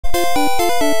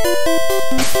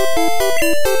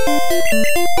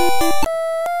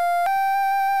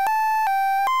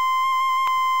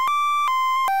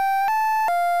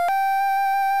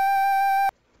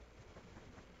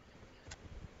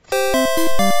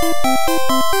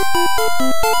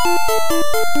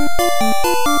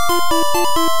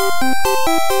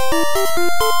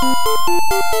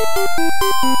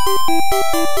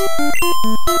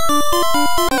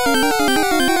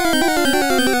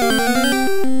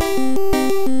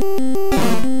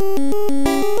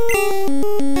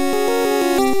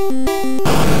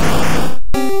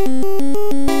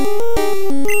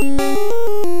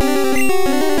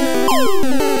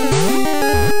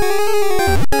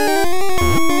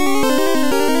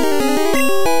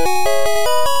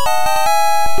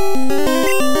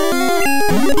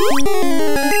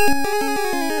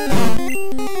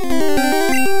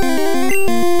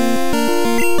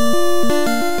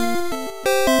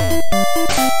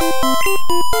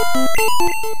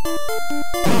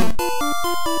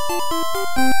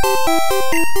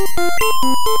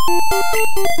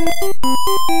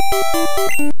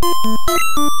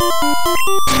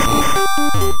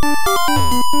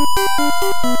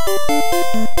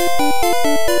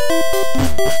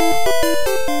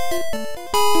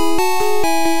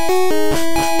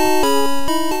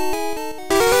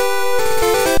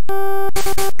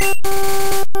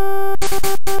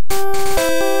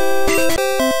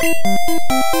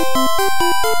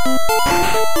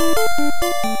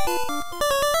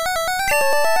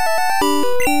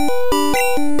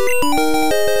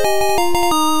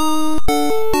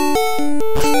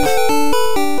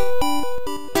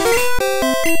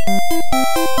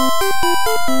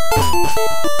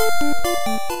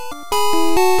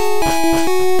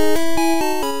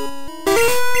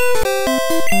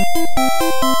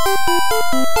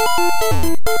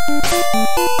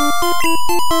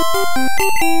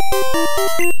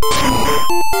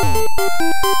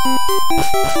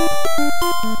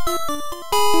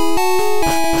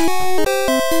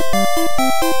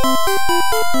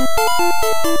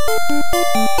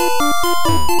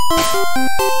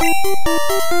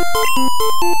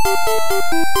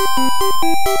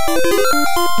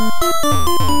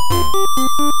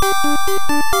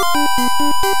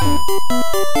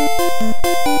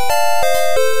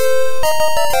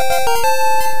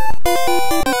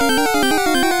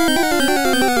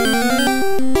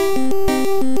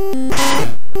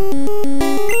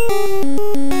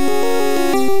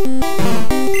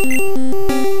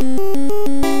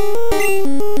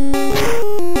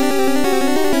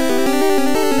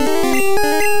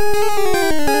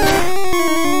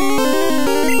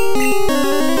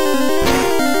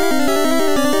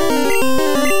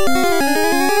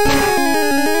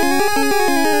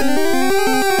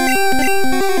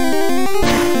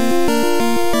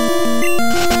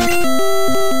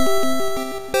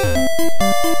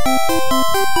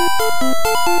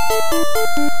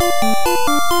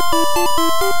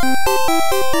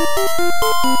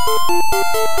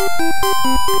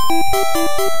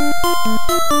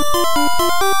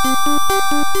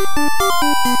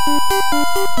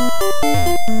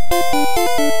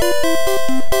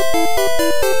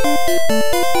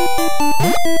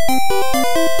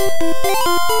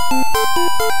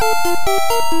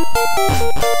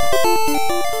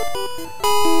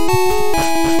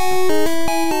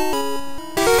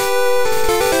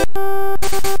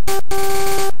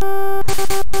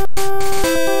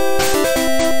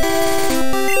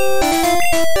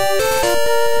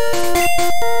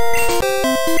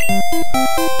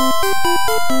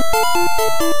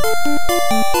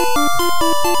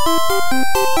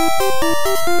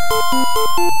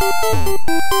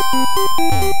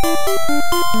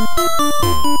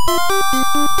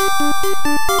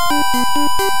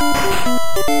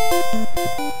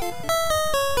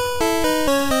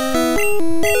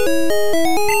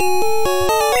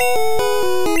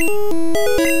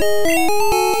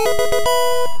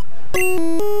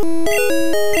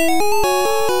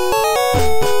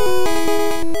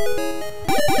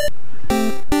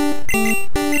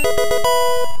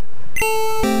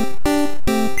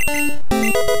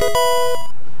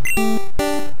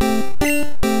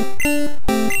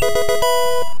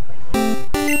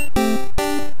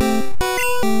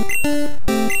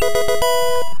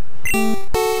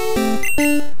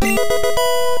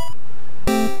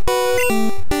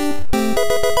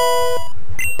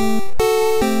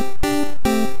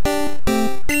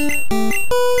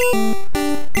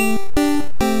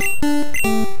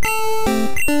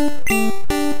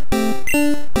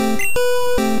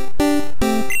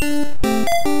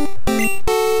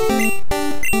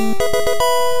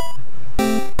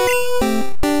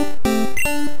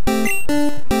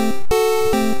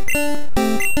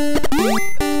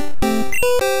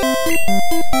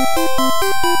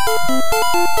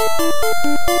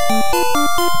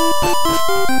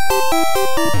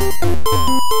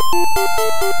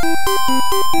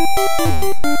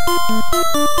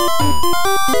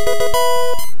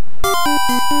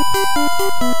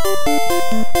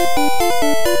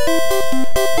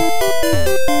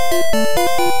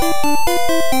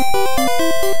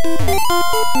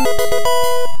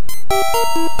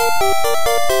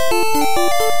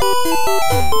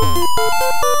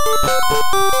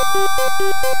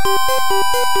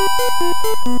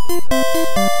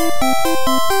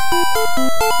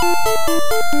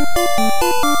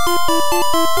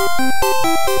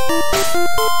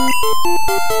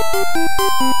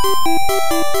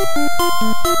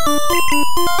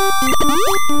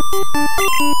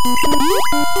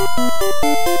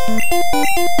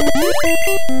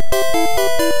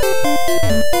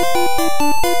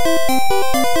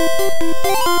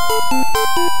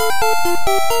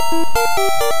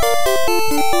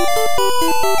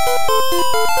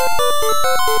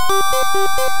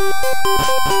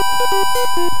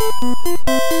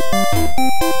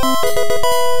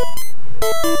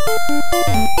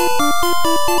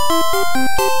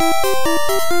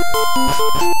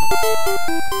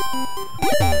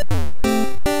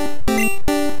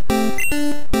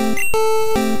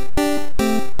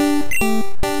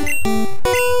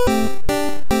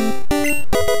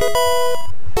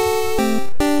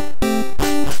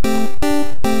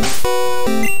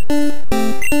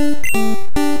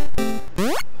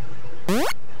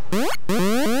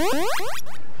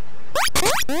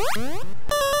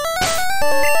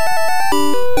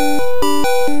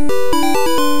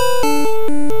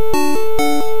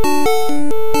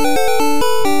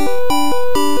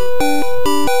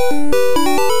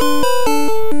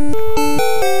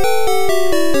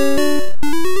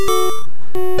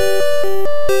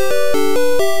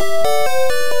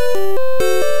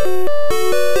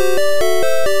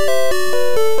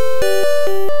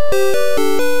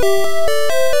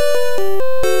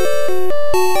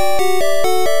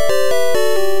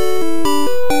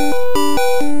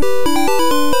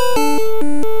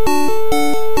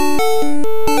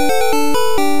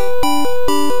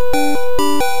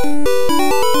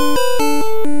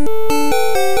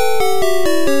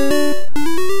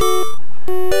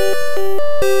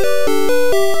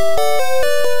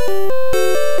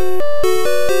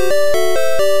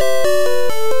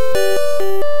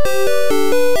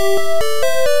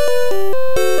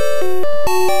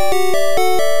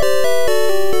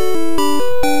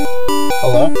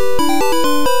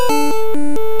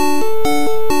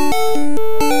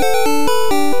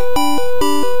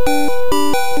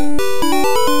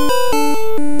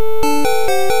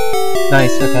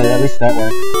Nice, okay, at least that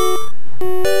works.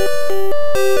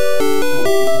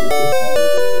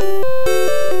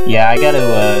 Yeah, I gotta,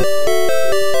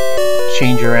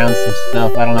 change around some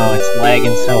stuff. I don't know, it's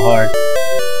lagging so hard.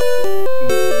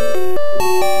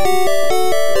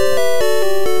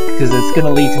 Because it's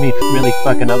gonna lead to me really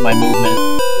fucking up my movement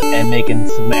and making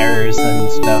some errors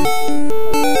and stuff.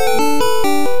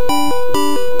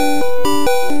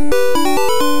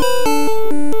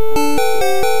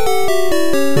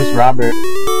 Who's Robert?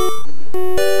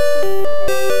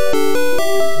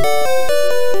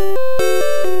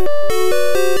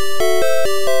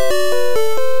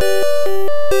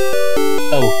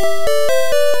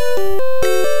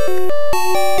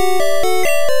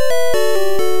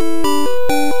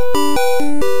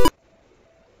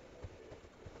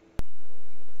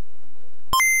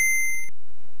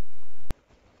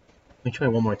 Let me try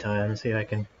one more time and see if I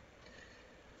can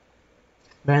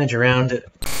manage around it.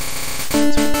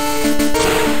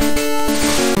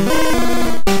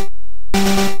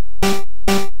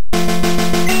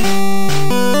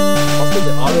 Also,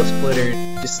 the auto splitter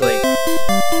just like I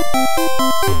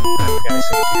forgot to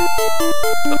say it too.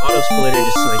 The auto splitter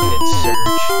just like did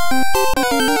surge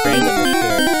randomly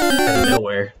here out of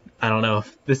nowhere. I don't know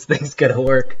if this thing's gonna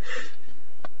work.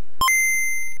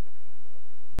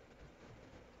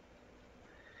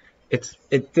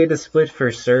 It did a split for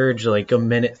Surge like a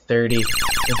minute 30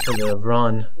 into the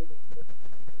run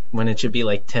when it should be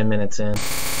like 10 minutes in.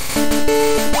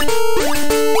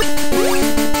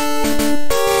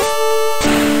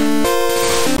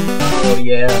 Oh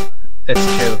yeah, that's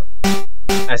true.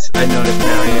 I noticed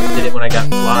now I did it when I got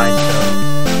Fly, so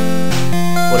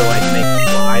what do I make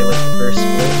Fly like the first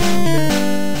split?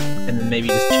 And then maybe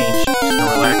just change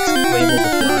Snorlax label to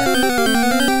Fly.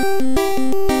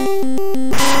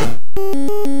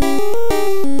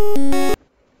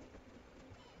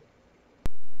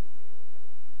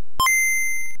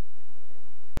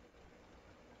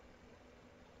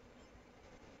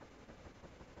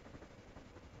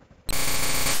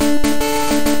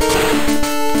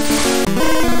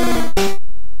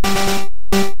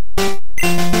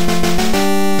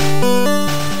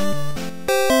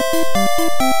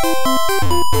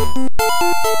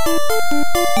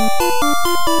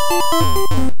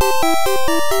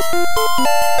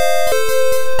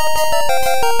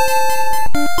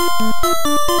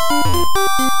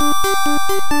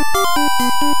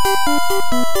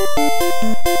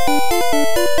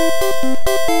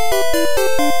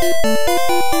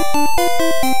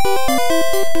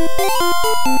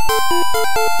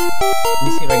 Let me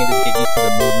see if I can just get used to the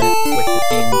movement with it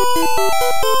being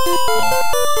off.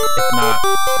 If not,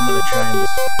 I'm gonna try and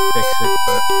just fix it,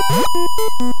 but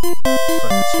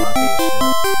fucking sloppy as shit.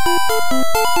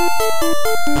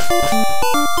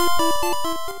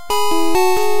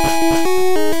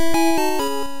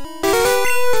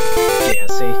 Yeah,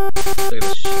 see? Look at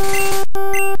this shit.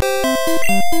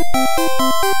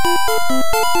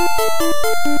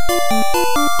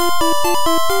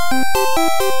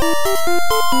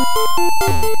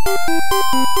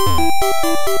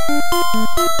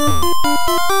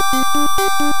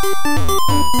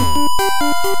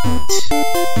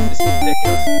 This is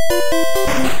ridiculous.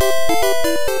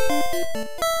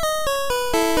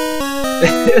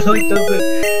 It like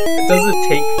doesn't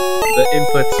take the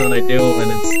inputs when I do when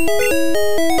it's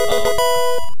off,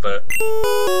 but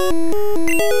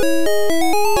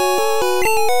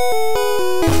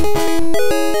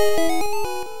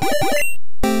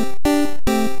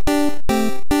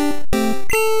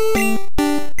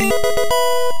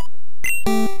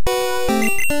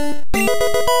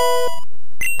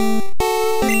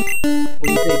when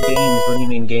you say games, what do you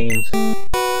mean games?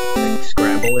 Like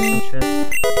Scrabble or some shit?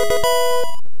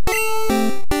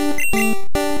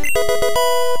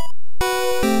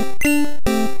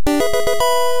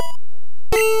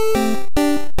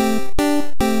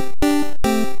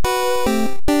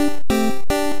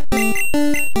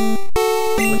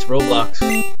 What's Roblox?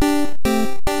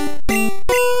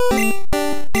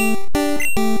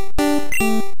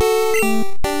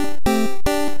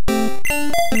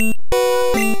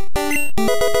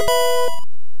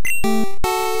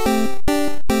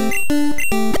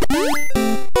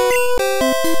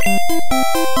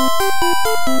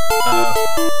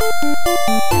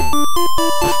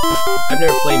 I've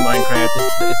never played Minecraft.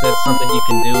 Is that something you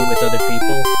can do with other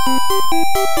people?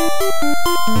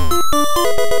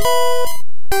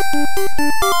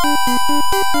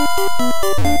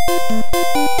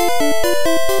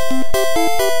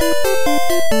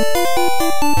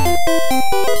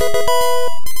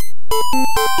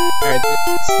 Alright,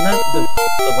 it's not the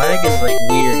lag is like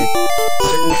weird.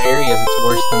 Certain areas it's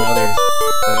worse than others,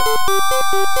 but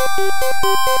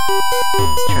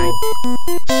it's trying.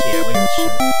 Yeah, look at this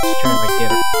shit. Just trying to like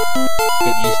get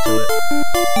used to it.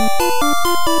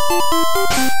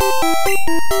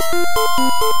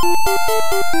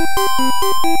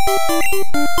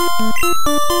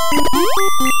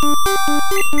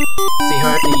 See how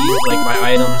I have to use like my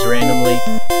items randomly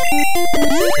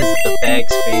because the bag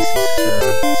space is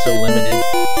so limited.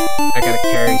 I gotta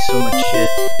carry so much shit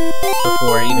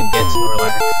before I even get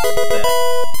Snorlax that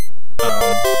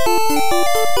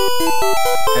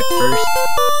at first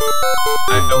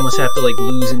I almost have to like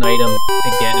lose an item to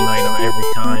get an item every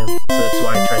time. So that's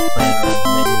why I tried playing around with the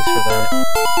menus for that.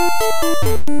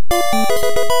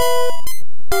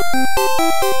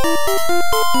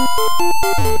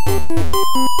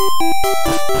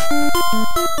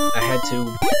 I had to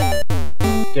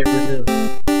get rid of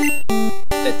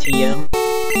the TM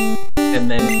and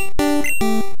then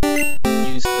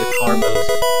use the Carbos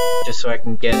just so I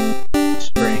can get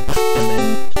Strength and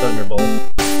then Thunderbolt.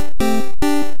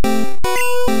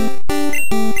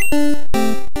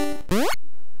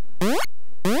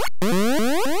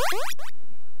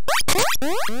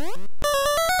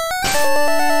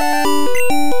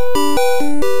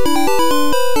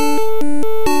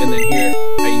 And then here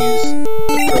I use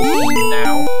the protein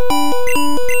now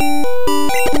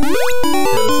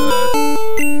because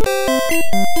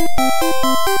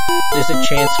there's a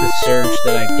chance with Surge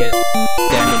that I get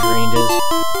damage ranges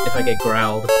if I get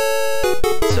growled.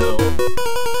 So,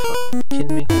 fucking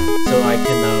kidding me? So I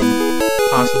can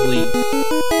possibly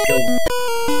kill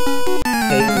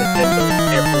Kate with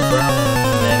every growl,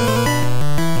 and then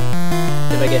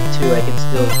if I get 2, I can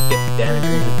still get the damage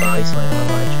range with Body Slam on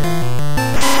my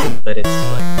chest. But it's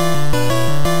like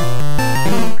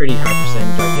pretty high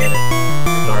percentage I get it,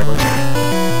 regardless.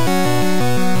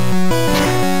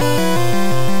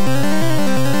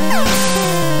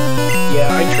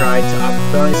 Yeah, I tried to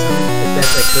optimize them as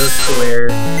best I could to where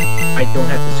I don't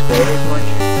have to scroll as much,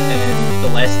 and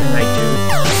the last thing I do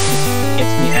just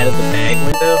gets me out of the bag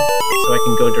window, so I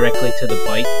can go directly to the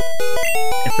bike.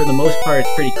 And for the most part, it's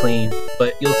pretty clean,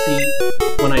 but you'll see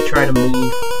when I try to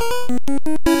move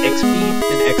XP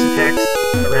and X attacks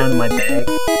around in my bag,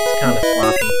 it's kind of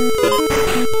sloppy, but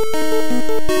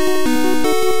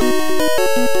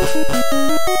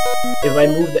if I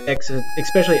move the X,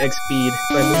 especially X speed,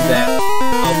 if I move that up,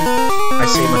 I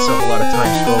save myself a lot of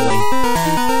time scrolling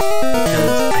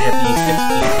because I have to use X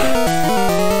speed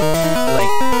like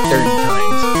 30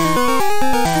 times.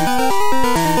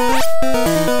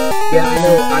 Yeah, I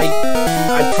know.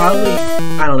 I'd probably,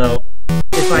 I don't know,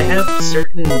 if I have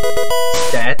certain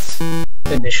stats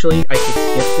initially, I could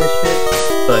skip this shit,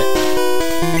 but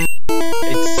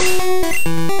it's,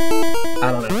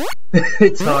 I don't know.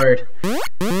 It's hard.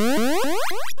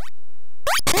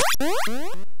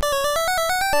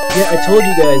 Yeah, I told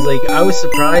you guys, like, I was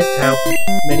surprised how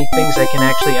many things I can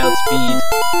actually outspeed.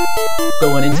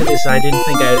 Going into this, I didn't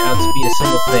think I'd outspeed a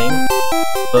single thing,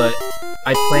 but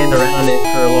I planned around it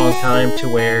for a long time to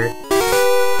where,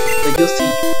 like, you'll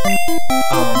see,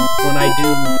 when I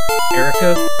do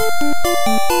Erica,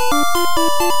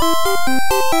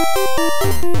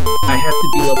 I have to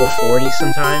be level 40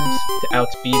 sometimes to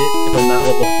outspeed it. If I'm not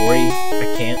level 40,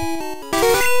 I can't.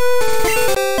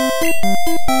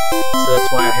 So that's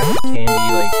why I have to candy,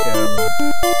 like, yeah,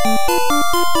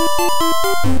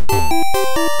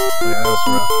 that was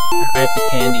rough. I have to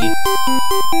candy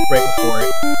right before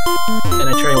it, and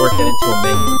I try and work that into a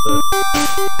menu, but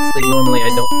it's like normally I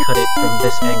don't cut it from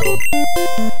this angle.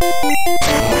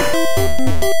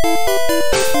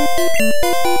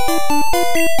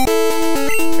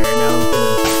 Alright, now I'm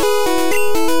gonna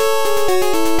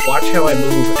watch how I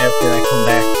move after I come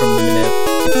back from the minute.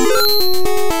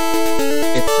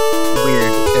 It's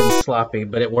weird and sloppy,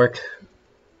 but it works.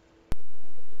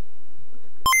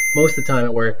 Most of the time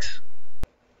it works.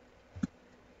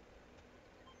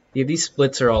 Yeah, these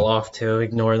splits are all off too,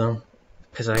 ignore them.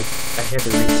 Because I had to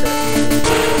reset.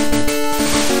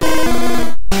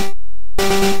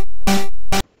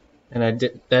 And I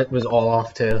did, that was all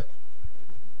off too.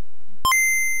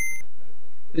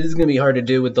 This is gonna be hard to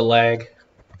do with the lag.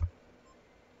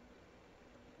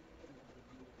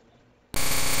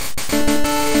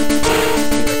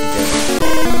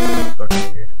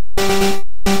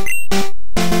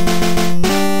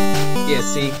 Yeah,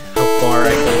 see how far I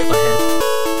go ahead.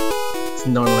 It's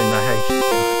normally not how you should do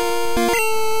it.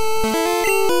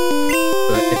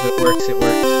 But if it works, it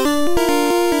works.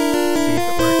 Let's see if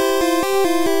it works.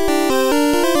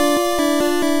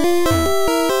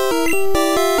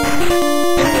 It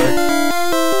works.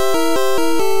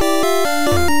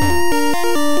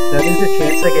 Now there's a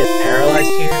chance I get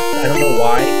paralyzed here. I don't know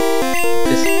why.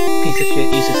 This piece of shit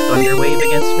uses Thunder Wave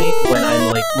against me when I'm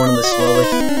like one of the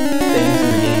slowest things in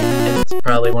the game, and it's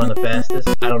probably one of the fastest.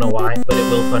 I don't know why, but it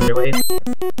will Thunder Wave.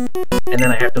 And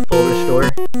then I have to full restore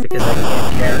because I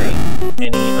can't carry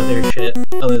any other shit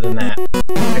other than that.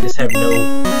 I just have no...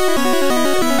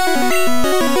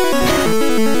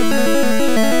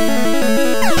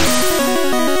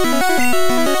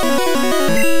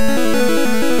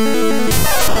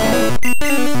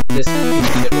 This piece of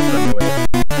shit will Thunder Wave.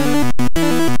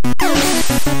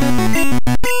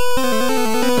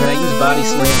 Body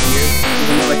slam here,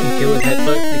 even though I can kill with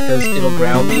headbutt because it'll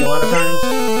ground me a lot of times,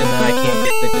 and then I can't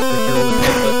get the kill with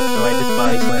headbutt, so I just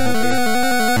body slam here.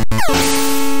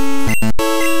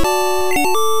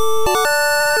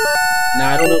 Now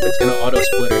I don't know if it's gonna auto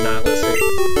split or not, let's see.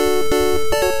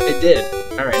 It did.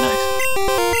 Alright, nice.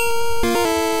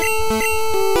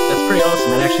 That's pretty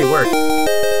awesome, it actually worked.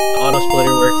 The auto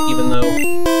splitter worked even though it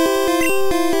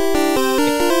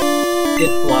did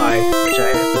fly, which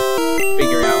I have to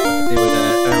figure out what to do with that.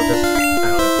 I don't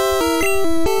know.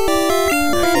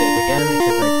 And I hit it again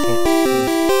because I can't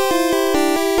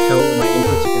tell what my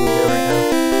inputs are going to do right now.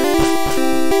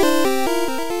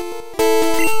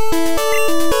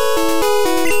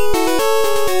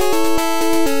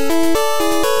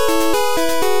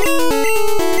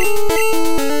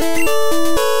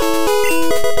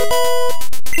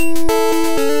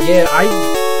 Yeah,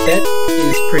 that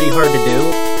is pretty hard to do,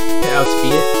 to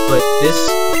outspeed it, but this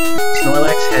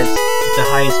Snorlax has the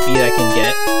highest speed I can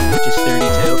get, which is 32.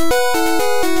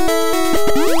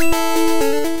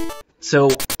 So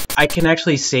I can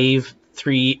actually save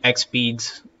 3 X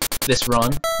speeds this run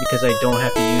because I don't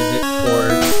have to use it for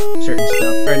certain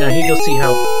stuff. Alright, now here you'll see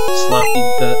how sloppy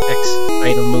the X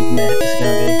item movement is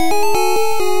going to be.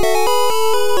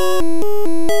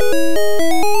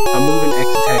 I'm moving X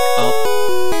attack up,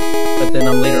 but then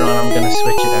later on I'm going to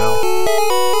switch it out.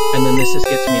 And then this just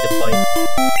gets me to fight.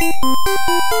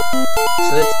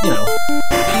 So that's, you know,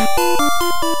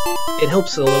 it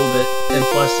helps a little bit, and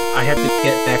plus I have to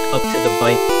get back up to the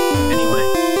bike anyway.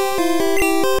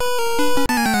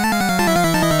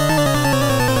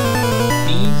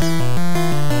 These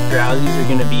drowsies are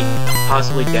going to be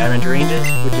possibly damage ranges,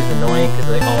 which is annoying because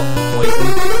they all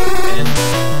poison, and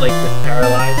like with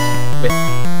paralyzed, but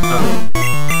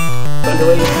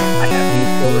underway, I have to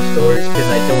use full restores because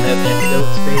I don't have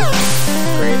antidote space.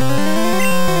 Great.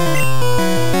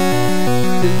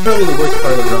 This is probably the worst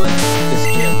part of the run, this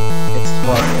gym. It's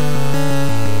hard.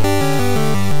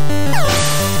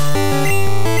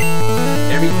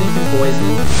 Everything can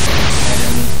poison,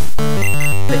 and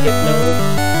the Hypno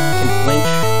can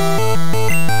flinch,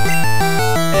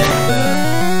 and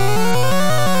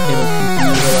it'll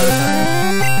confuse a lot of times.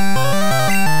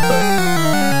 But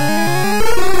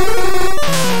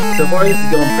so far this is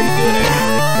going pretty good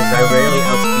actually, because I rarely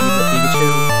outspeed the Pikachu.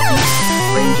 These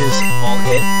ranges all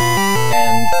hit,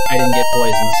 and I didn't get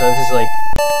poisoned, so this is like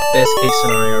best case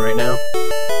scenario right now.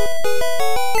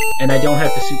 And I don't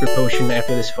have to super potion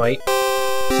after this fight.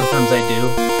 Sometimes I do,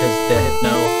 because the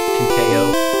Hypno can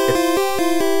KO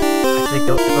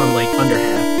if I'm like under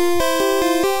half.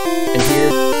 And here,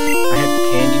 I have to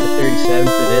candy the 37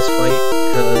 for this fight,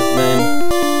 because then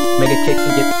Mega Kick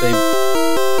can get the...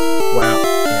 Wow,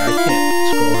 yeah, I can't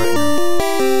scroll right now.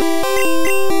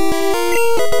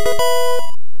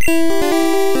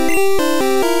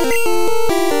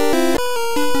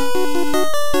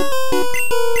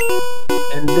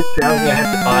 And this Drowsy, I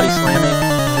have to body slam it,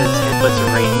 because Headbutt's a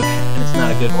range, and it's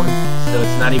not a good one, so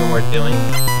it's not even worth doing.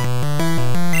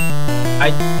 I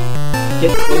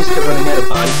get close to running out of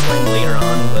body slam later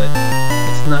on, but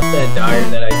it's not that dire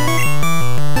that I can use it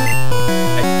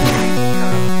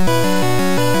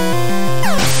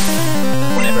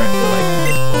whenever I feel like at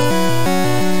this point.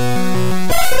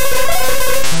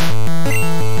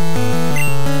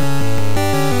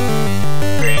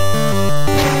 Great.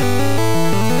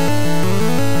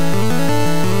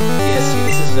 Yeah, see,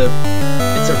 this is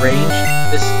it's a range.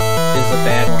 This is a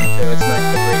bad one too. It's not a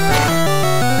great range.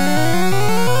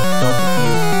 Don't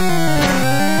confuse.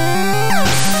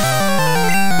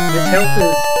 This health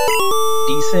is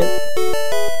decent.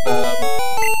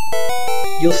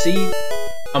 You'll see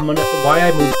why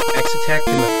I moved X attack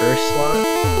in the first slot,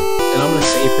 and I'm gonna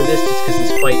save for this just because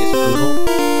this fight is brutal.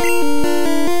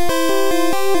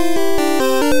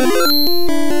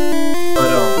 But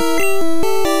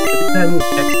the reason I moved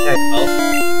X attack up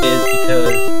is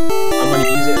because I'm gonna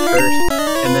use it first,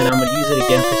 and then I'm gonna use it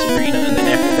again for Sabrina, and then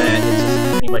after that it's just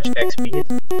pretty much X speed.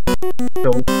 So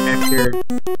after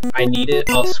I need it,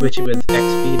 I'll switch it with X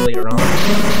speed later on.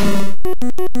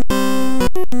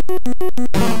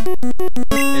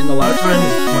 And a lot of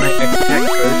times when I X attack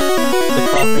first, the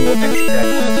Koffing will X attack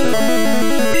also.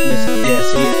 Yeah,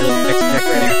 see, it'll X attack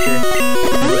right after.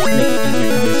 It'll just make it easier for me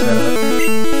to set up.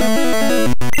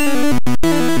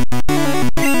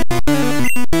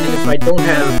 And if I don't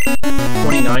have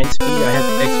 29 speed, I have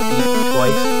to X speed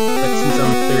twice. But since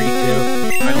I'm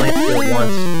 32, I only have to do it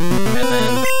once. And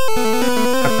then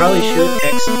I probably should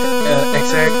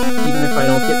X-act even if I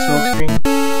don't get Smokescreen.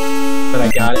 But I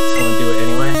got it, so I'm gonna do it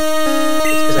anyway.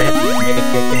 It's because I have to use Mega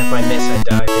Kick, and if I miss, I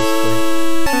die, basically.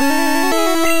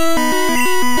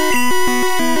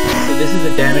 So this is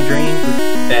a damage range with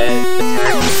bad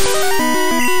attack.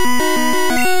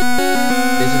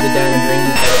 This is the damage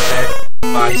range with bad attack.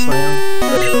 Body slam,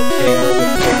 but it'll KO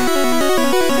with kick.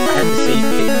 I have to save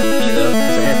kick PP though,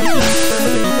 because I have to use it for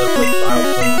other stuff like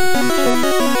Wild Point and shit.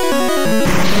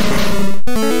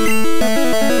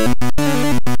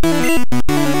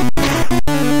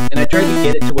 And I tried to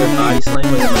get it to where body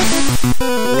slam was in my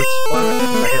fourth spot,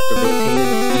 because I have to rotate it.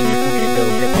 It's easier for me to go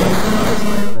hit like body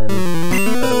slam than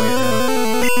the other way around.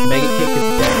 Mega Kick is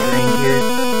the damage range here,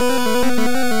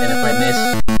 and if I miss,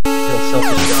 it'll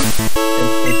self-destruct and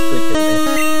basically kill me.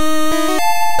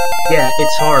 Yeah,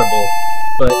 it's horrible,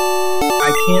 but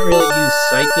I can't really use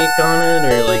Psychic on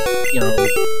it, or like, you know,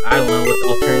 I don't know what the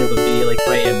alternative would be, like if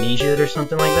I amnesia it or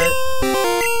something like that.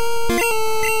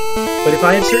 But if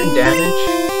I have certain damage,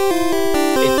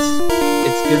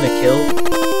 it's gonna kill.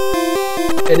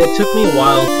 And it took me a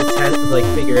while to like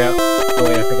figure out. Oh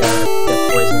wait, I forgot I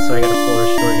got poison, so I got a full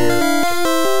restore here. Just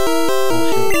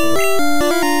bullshit.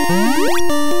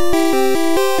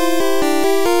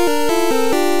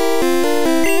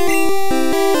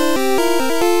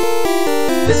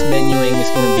 This menuing is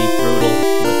gonna be brutal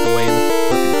with the way the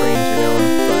fucking frames are going,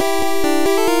 but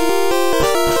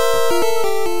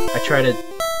I try to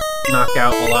knock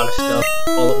out a lot of stuff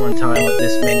all at one time with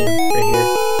this menu right here.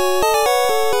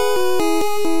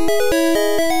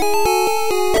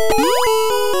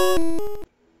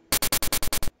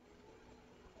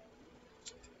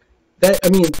 That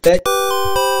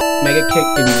Mega Kick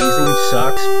and Weezing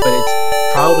sucks, but it's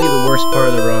probably the worst part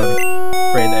of the run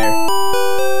right there.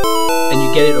 And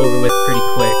you get it over with pretty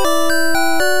quick.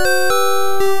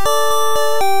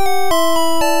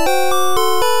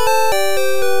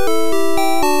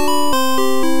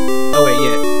 Oh wait,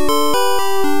 yeah.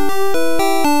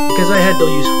 had to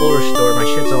use Floor Restore, my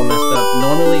shit's all messed up.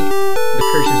 Normally, the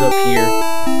cursor's up here,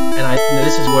 and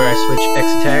this is where I switch X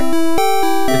attack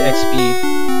with X speed.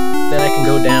 Then I can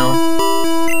go down,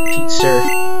 Teach Surf.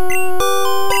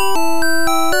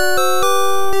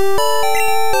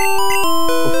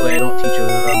 Hopefully I don't teach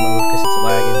over the run move because it's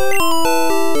lagging.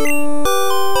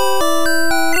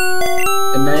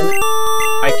 And then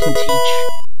I can teach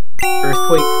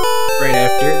Earthquake right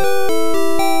after.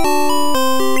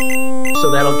 So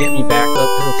that'll get me back up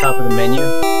to the top of the menu. And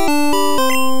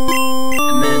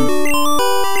then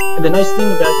the nice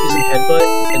thing about using Headbutt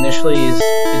initially is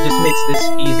it just makes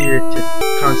this easier to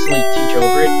constantly teach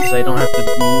over it because I don't have to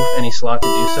move any slot to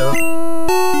do so.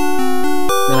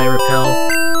 Then I Repel.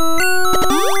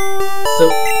 So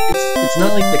it's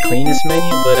not like the cleanest menu,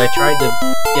 but I tried to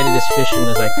get it as efficient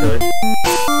as I could.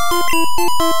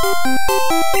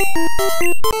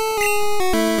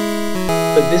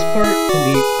 But this part can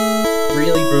be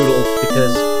really brutal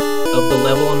because of the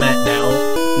level I'm at now.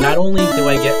 Not only do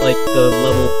I get like the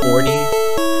level 40,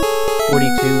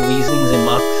 42 Weezlings and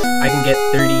Mucks, I can get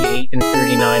 38 and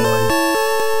 39 ones.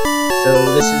 So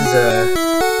this is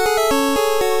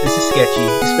sketchy,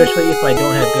 especially if I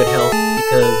don't have good health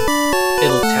because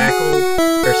it'll tackle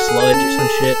or sludge or some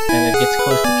shit and it gets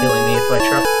close to killing me if I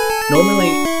try.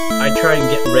 Normally I try and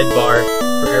get red bar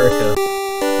for Erica,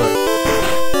 but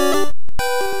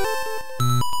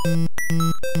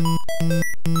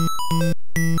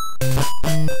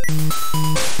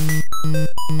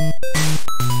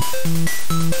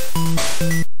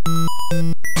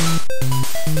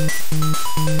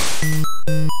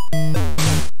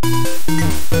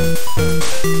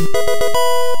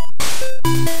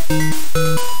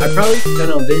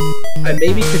I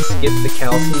maybe could skip the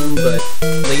calcium, but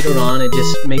later on it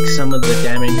just makes some of the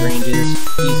damage ranges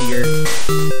easier.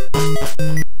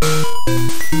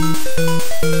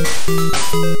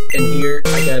 And here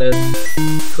I gotta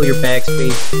clear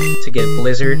backspace to get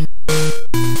Blizzard.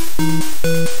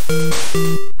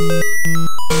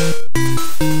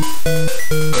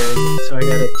 So I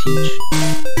gotta teach,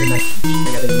 and I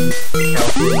gotta use the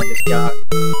calcium I just got,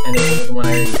 and it was the one I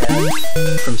already had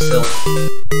from Silk.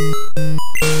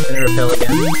 And I Repel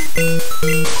again.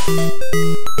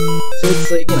 So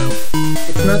it's like, you know,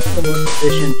 it's not the most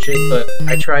efficient shit, but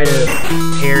I try to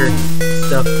pair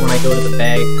stuff when I go to the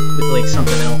bag with like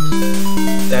something else.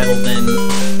 That'll then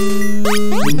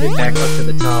move it back up to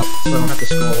the top, so I don't have to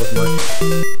scroll as much.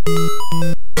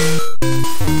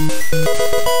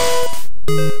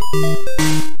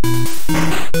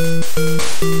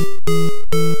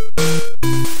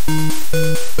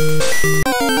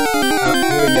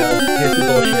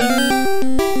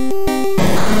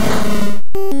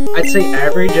 I'd say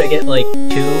average, I get like 2,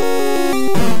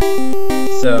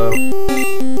 so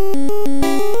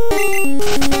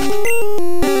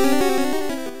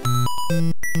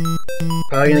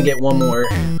probably gonna get one more,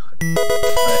 but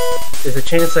there's a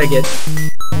chance I get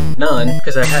none,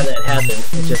 because I've had that happen,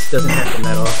 it just doesn't happen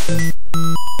that often.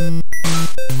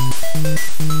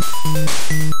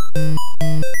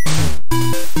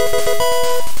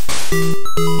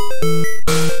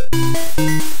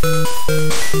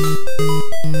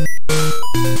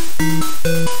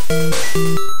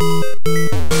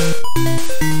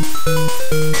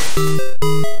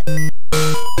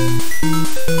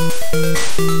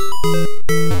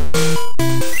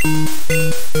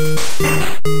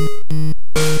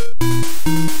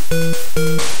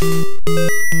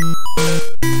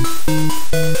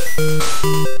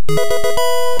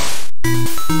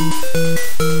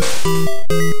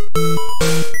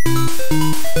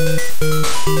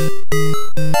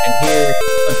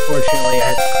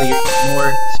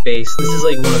 This is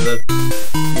like one of the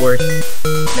worst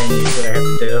menus that I have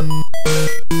to do.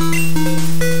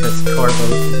 Because Carbo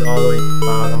is all the way at the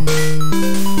bottom.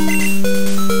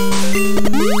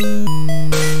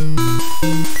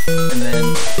 And then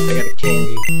I got a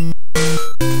candy.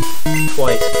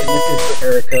 Twice. And this is for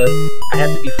Erica. I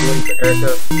have to be 40 for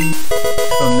Erica.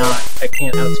 If I'm not, I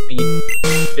can't outspeed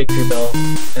Victory Bell.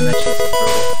 And that's just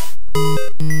brutal.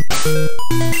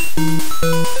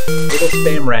 It'll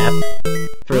spam rap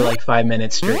for like 5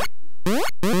 minutes straight. But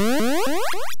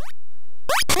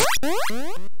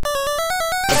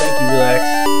thank you, Relax.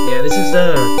 Yeah, this is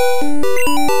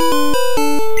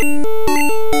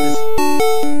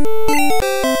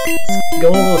it's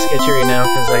going a little sketchy right now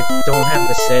because I don't have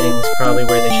the settings probably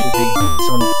where they should be,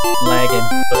 so I'm lagging,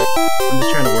 but I'm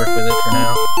just trying to work with it for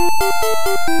now.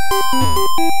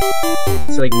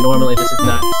 So like normally this is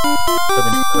not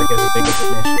like as big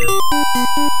of an issue.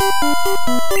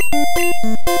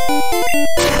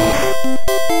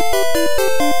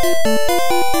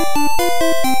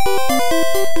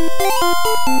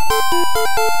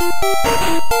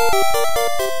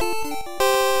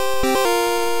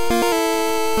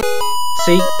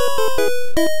 See?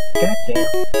 Goddamn.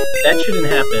 That shouldn't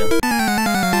happen.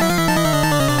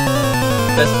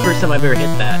 That's the first time I've ever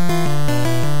hit that.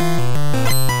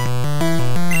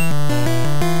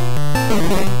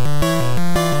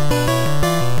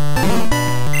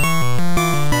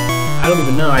 I don't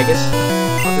even know, I guess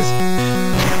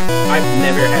I've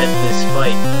never had this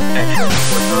fight actually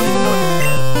before, so I don't even know what this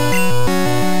is.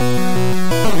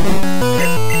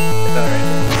 It's alright.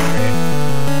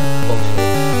 Bullshit.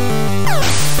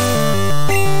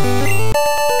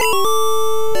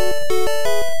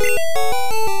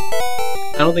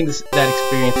 I don't think that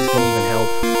experience is going to even help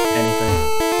anything.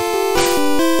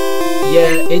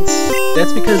 Yeah,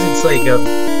 that's because it's like a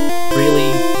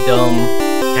really dumb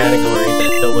category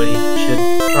that nobody should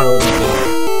probably do,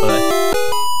 but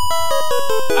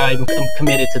I'm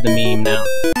committed to the meme now.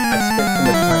 I've spent too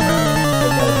much time on it.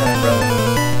 I've got to try and run it.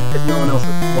 Because no one else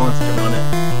wants to run it.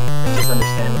 It's just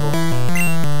understandable.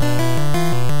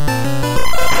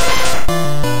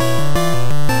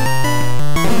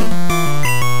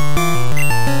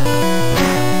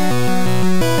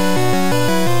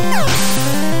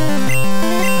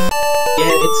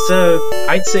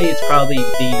 I'd say it's probably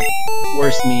the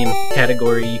worst meme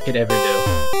category you could ever do.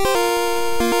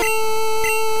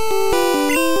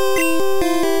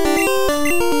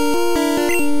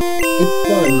 It's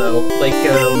fun though, like,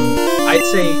 I'd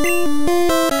say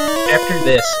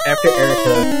after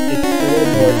Erica,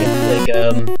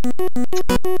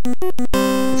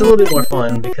 it's a little bit more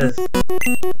fun because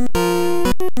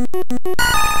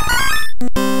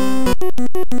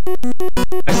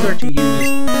I start to use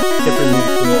different move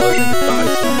tools other than just body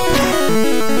slam.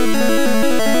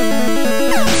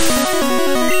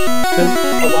 Because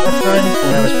a lot of times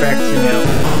when I was practicing out,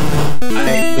 I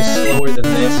was slower than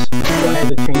this, so I had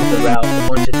to change the route a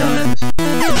bunch of times to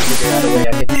figure out a way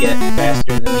I could get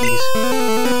faster than these.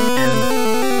 And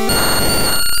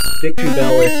Victory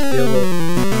Bell is still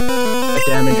a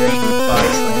damage range body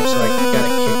slam, so I gotta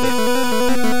kick it.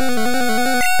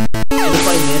 And if I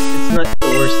miss, it's not the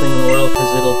worst thing in the world,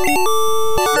 because it'll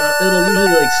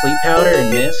usually like sleep powder and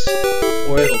miss,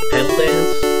 or it'll pedal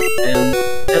dance, and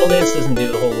pedal dance doesn't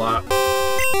do a whole lot.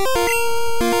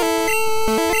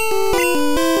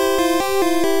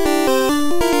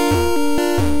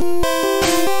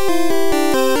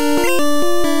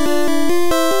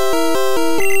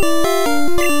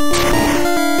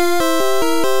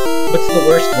 What's the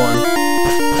worst one?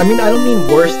 I mean, I don't mean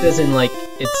worst as in like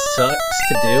it sucks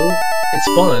to do. It's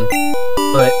fun,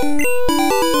 but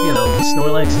you know,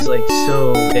 Snorlax is like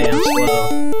so damn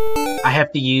slow. I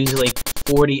have to use like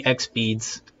 40 X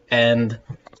speeds, and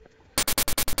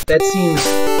that seems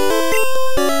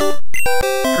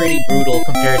pretty brutal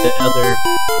compared to other,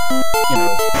 you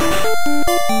know,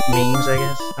 memes, I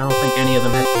guess. I don't think any of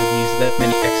them have to use that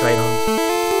many X items.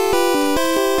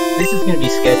 This is gonna be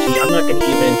sketchy. I'm not gonna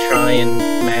even try and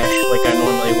mash like I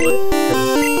normally would, because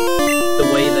the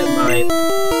way that my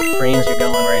frames are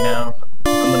going right now,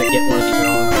 I'm gonna get one of these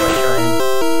wrong if I try and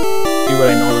do what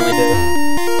I normally do.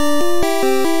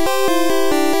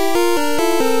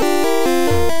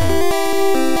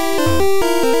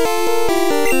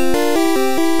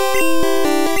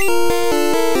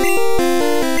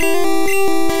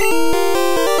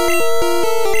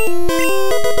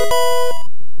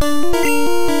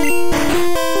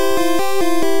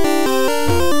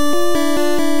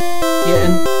 Yeah,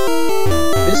 and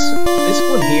this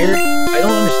one here, I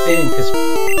don't understand, because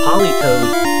Polytoad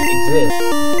exists.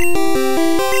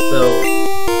 So,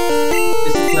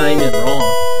 this is not even wrong.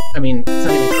 I mean, it's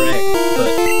not even correct, but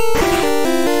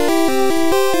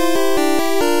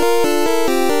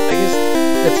I guess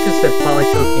that's because that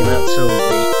Polytoad came out so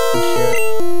late and shit.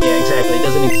 Yeah, exactly. It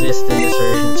doesn't exist in this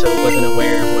version, so it wasn't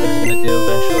aware of what it was going to do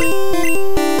eventually.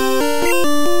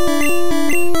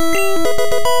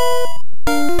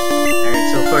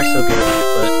 So good,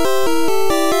 but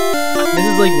this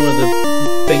is like one of the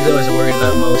things I was worried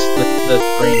about most with the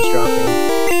frames dropping,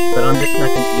 but I'm just not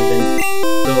going to even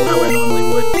go how I normally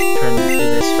would trying to do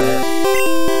this fast.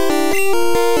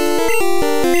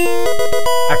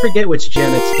 I forget which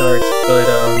gen it starts, but I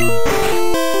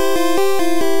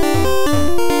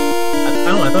don't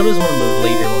know, I thought it was one of the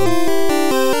later ones.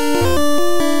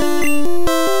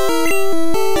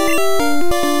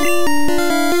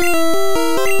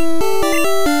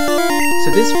 So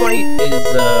this fight is,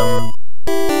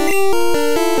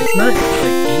 it's not,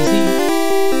 like, easy.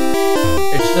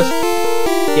 It's just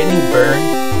getting burned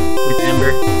with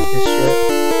Ember is shit.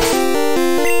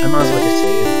 I might as well just say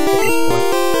it at this point.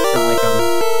 It's not like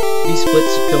these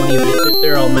splits don't even,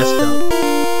 they're all messed up.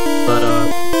 But,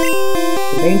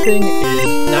 the main thing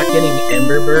is not getting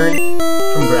Ember burn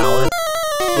from Growlithe,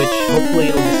 which hopefully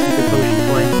it'll be Super Potion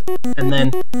Play. And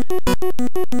then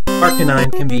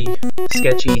Arcanine can be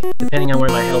sketchy, depending on where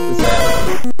my health is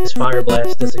at. This Fire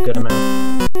Blast does a good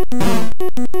amount.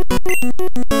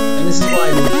 And this is why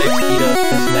I moved XP up,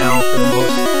 because now, for the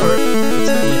most part, it's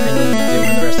the only thing I'm going to be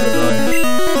doing the rest of the run.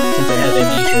 Since I have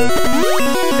Amnesia,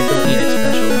 I don't need it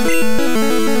special.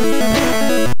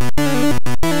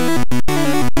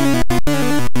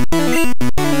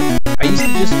 I used to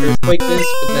just Earthquake this,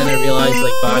 but then I realized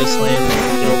like Body Slam would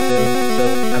kill too, so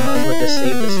I might as well just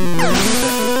save this and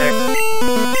protect.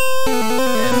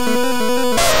 And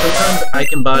sometimes I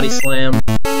can Body Slam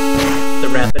the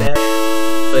Rapidash,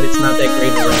 but it's not that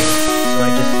great of a run, so I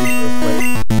just use Earthquake.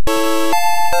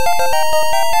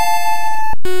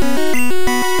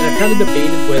 And I've kind of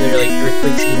debated whether like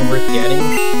Earthquake's even worth getting,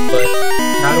 but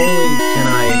not only can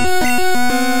I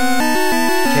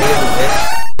KO this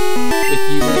with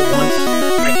using it once,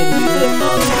 I can use it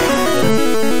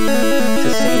to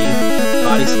save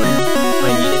Body Slam if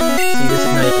I need it. See, this is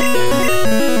not even damage.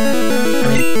 I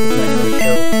mean, it's not even a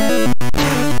kill.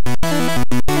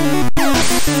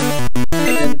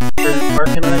 And then for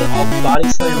Arcanine, I'll Body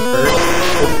Slam first,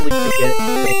 hopefully to get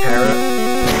a para,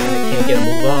 and it can't get a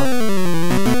move off.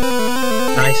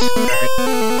 Nice, alright.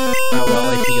 Oh well,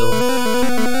 I heal.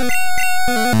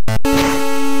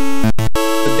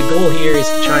 But the goal here is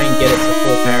to try and get it to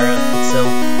full para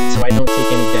itself, so I don't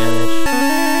take any damage.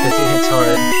 Because it hits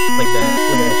hard, like that.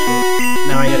 Look at that shit.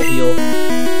 Now I gotta heal.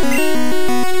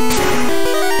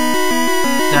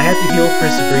 Now I have to heal for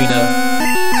Sabrina.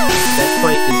 That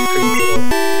fight is pretty brutal.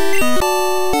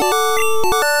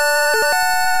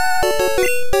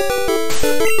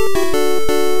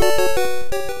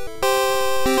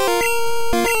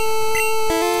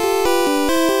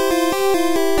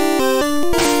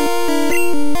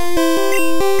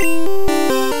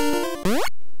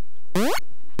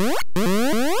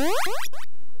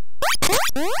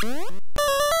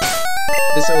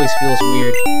 This always feels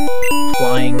weird,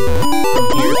 flying from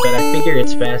here, but I figure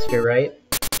it's faster, right?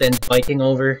 Than biking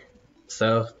over,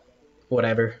 so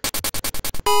whatever.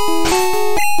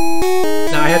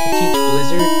 Now I have to teach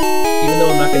Blizzard, even though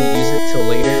I'm not going to use it till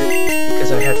later,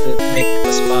 because I have to make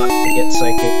a spot to get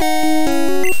Psychic.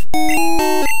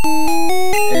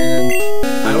 And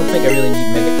I don't think I really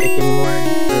need Mega Kick anymore. I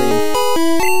mean,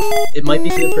 it might be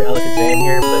good for Alakazam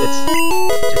here, but it's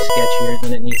just sketchier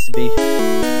than it needs to be.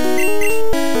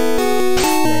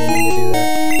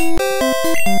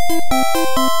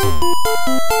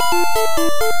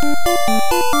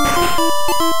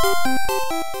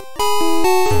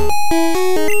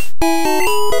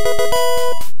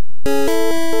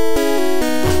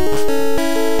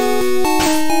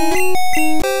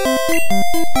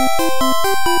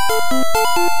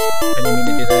 I didn't mean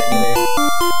to do that either.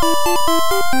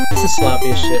 This is sloppy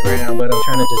as shit right now, but I'm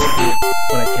trying to just do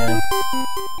what I can.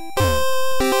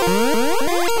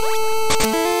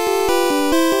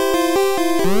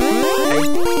 I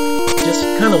just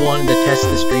kind of wanted to test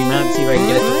the stream out and see if I can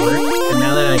get it to work, and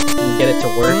now that I can get it to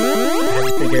work, I have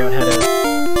to figure out how to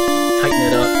tighten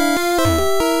it up.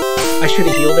 I should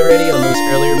have healed already on those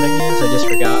earlier menus, I just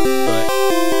forgot, but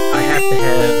I have to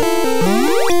have,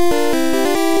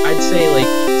 I'd say like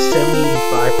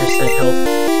 75% health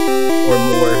or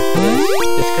more,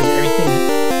 just because everything,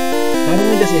 not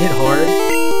only does it hit hard,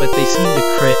 but they seem to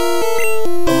crit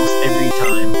almost every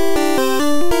time.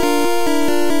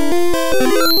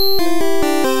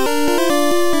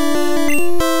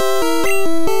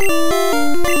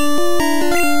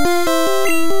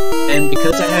 And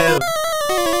because I have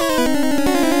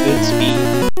good speed,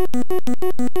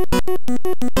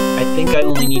 I think I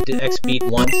only need to X-speed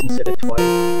once instead of twice.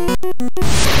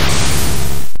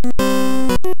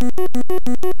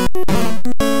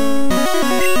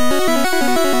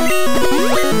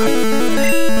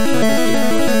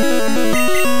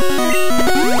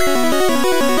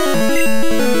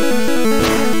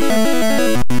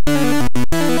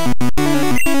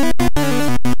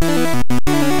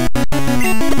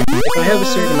 If I have a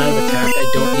certain amount of attack, I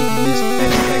don't need to use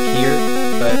X-Attack here,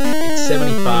 but it's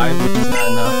 75, which is not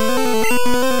enough.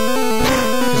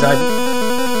 Because I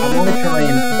want to try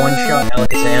and one-shot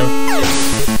Alakazam if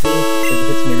it hits me, because it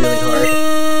hits me really hard.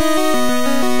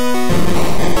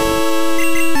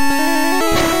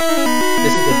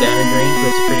 This is the damage range, but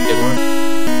it's a pretty good one.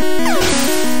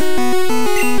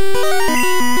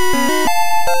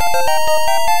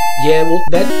 Yeah, well,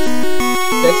 that's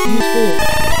useful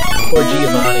for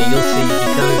Giovanni, you'll see,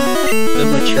 because the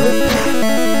Machoke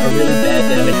are really bad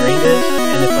damage ranges,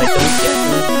 and if I don't get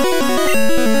one,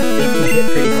 they can hit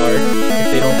pretty hard if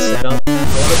they don't set up. A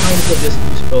lot of times they'll just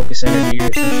use Focus Energy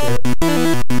or some shit.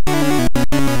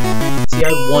 See, I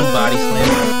one body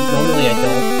slam. Normally I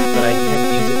don't, but I had to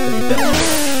use it for the belt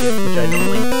shit, which I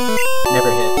normally never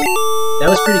hit. That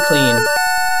was pretty clean.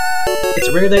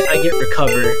 It's rare that I get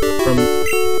recover from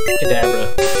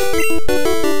Kadabra.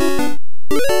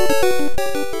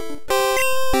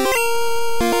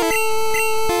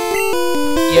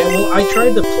 Yeah, well, I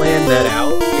tried to plan that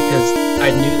out because I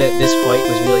knew that this fight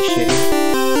was really shitty.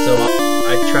 So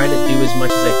I tried to do as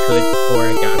much as I could before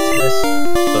I got to this,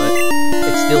 but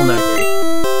it's still not great.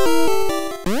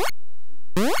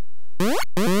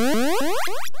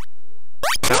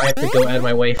 Now I have to go out of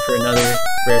my way for another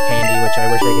rare candy, which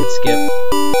I wish I could skip.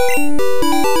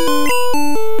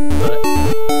 But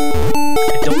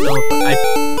I don't know if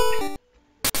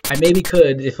I maybe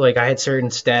could if like I had certain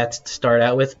stats to start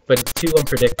out with, but it's too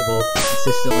unpredictable to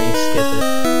consistently skip it.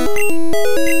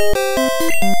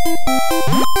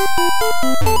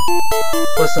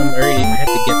 Plus I had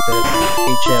to get the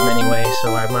HM anyway,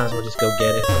 so I might as well just go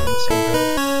get it on the same time.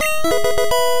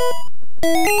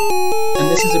 And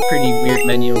this is a pretty weird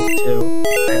menu too.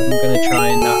 I'm gonna try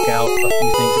and knock out a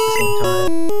few things at the same time.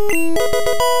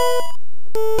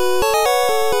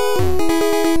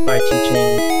 By teaching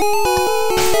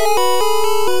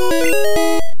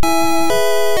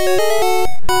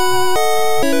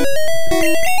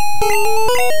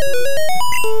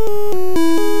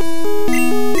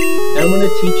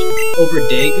over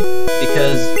dig,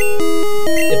 because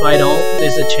if I don't,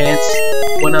 there's a chance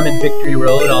when I'm in Victory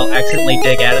Road I'll accidentally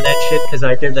dig out of that shit, because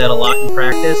I did that a lot in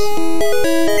practice.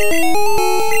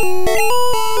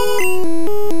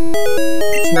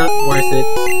 It's not worth it.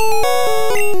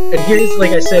 And here's,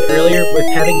 like I said earlier, with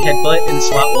having Headbutt in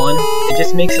slot 1, it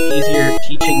just makes it easier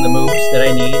teaching the moves that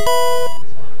I need.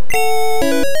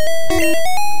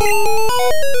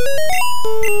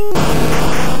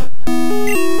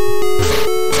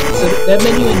 That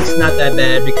menu is not that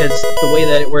bad because the way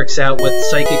that it works out with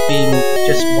Psychic being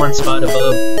just one spot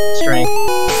above Strength.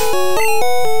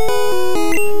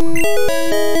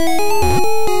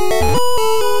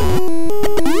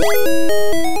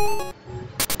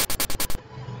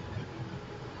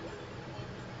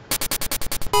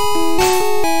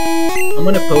 I'm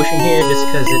gonna potion here just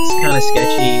because it's kind of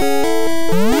sketchy.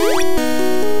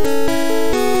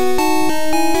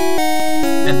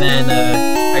 And then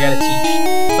I gotta teach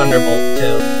Thunderbolt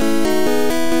too.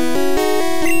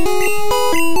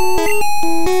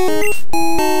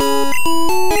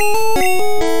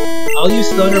 I'll use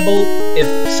Thunderbolt if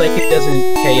Psychic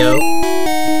doesn't KO.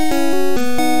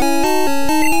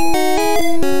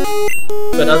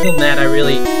 But other than that, I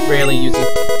really rarely use it.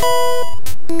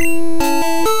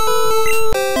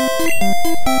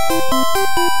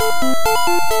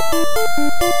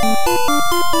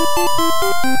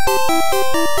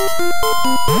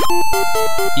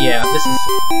 Yeah, this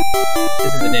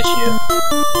is an issue.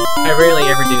 I rarely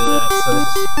ever do that, so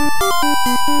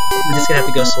I'm just gonna have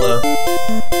to go slow.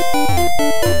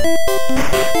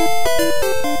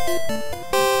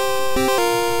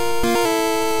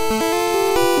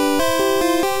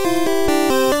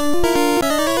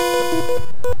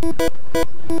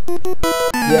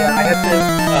 Yeah, I have to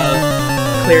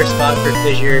clear a spot for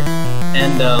Fissure,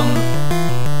 and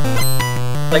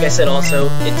like I said also,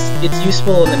 it's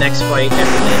useful in the next fight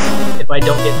after this, if I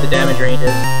don't get the damage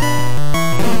ranges.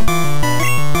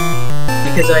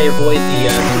 Because I avoid the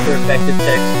super effective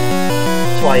text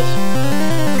twice.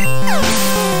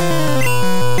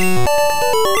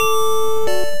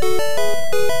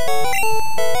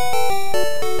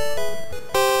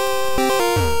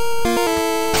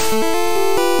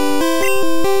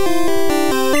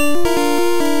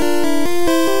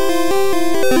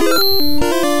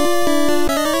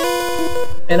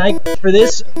 And for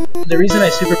this, the reason I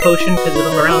super potion, because if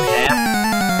I'm around half,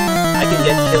 I can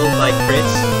get killed by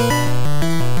crits.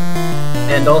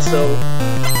 And also,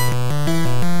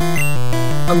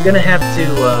 I'm gonna have to,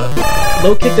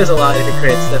 low kick does a lot if it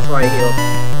crits, that's why I heal.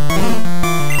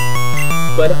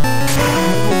 But, I'm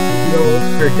gonna go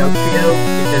for Dugtrio,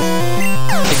 because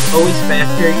it's always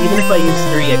faster, even if I use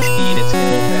 3x speed, it's gonna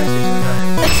go faster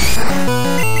sometimes.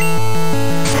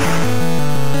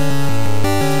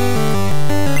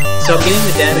 So I'm getting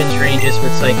the damage ranges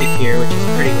with Psychic here, which is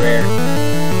pretty rare.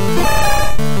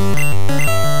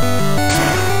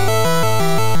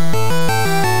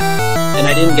 And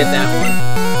I didn't get that one.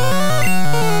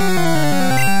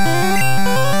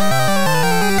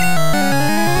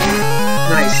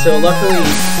 Nice, so luckily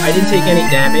I didn't take any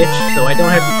damage, so I don't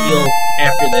have to heal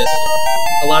after this.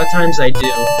 A lot of times I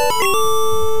do.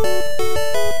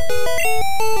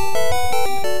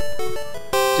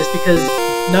 Just because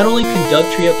not only can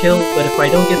Dugtrio kill, but if I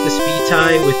don't get the speed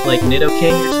tie with like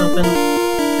Nidoking or something,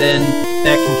 then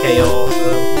that can KO also.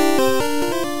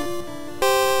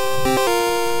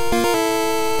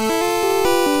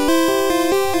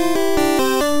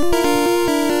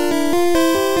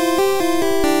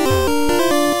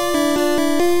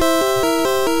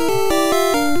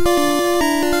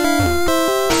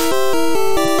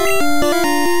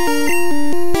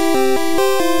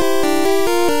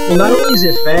 Well, not only is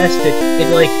it fast, it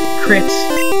like crits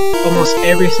almost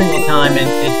every single time, and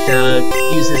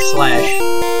it uses Slash.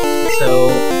 So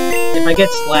if I get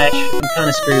Slash, I'm kind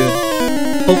of screwed.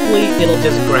 Hopefully it'll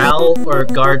just Growl or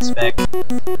Guard Spec.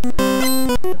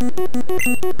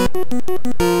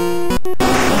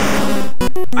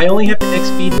 I only have to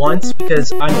X-Speed once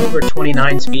because I'm over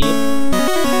 29 speed,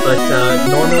 but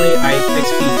normally I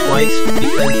X-Speed twice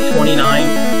because 29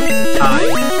 is a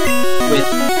tie with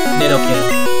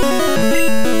Nidoking.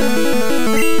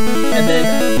 And then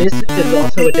this is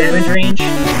also a damage range.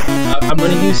 I'm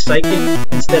going to use Psychic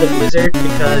instead of Blizzard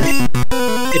because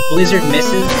if Blizzard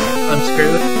misses, I'm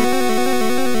screwed.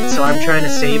 So I'm trying to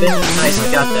save it. Nice,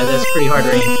 I got that. That's pretty hard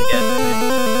range to get.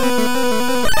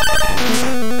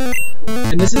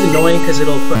 And this is annoying because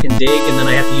it'll fucking dig and then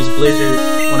I have to use Blizzard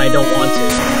when I don't want to.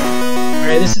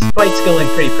 Alright, this fight's going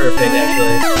pretty perfect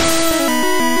actually.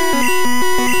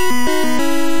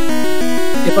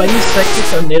 If I use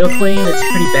Psychic on Nidoqueen, it's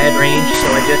pretty bad range, so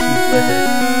I just use Blizzard.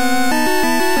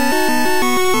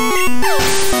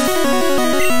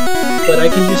 But I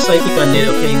can use Psychic on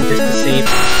Nidoking just to save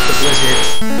the Blizzard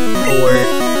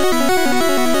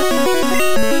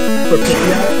for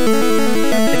Pidgeot,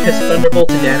 because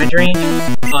Thunderbolt's a damage range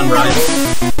on Rival.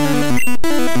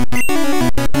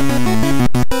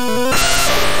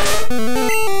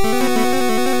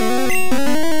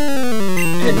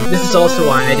 And this is also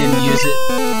why I didn't use it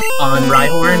on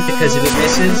Rhyhorn, because if it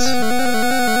misses,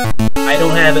 I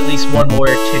don't have at least one more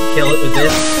to kill it with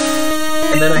this,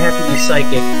 and then I have to use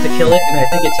Psychic to kill it, and I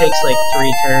think it takes like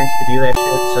 3 turns to do that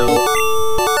shit, so...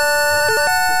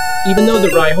 Even though the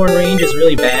Rhyhorn range is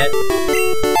really bad,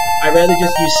 I'd rather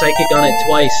just use Psychic on it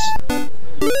twice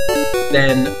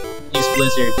than use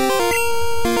Blizzard.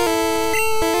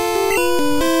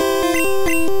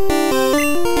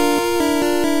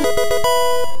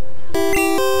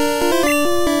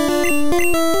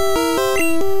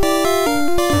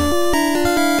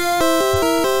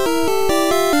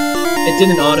 It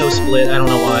didn't auto-split, I don't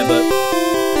know why, but...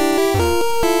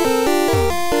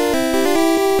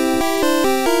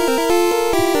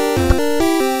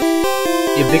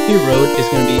 Yeah, Victory Road is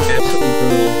going to be absolutely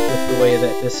brutal with the way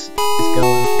that this is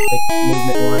going, like,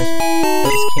 movement-wise. I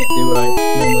just can't do what I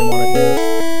normally want to do.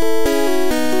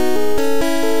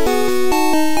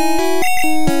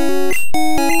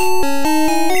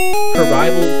 For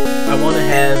Rival, I want to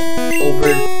have over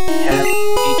half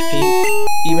HP.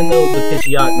 Even though the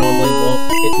Pidgeot normally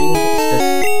won't hit me, it's just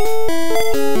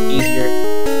easier.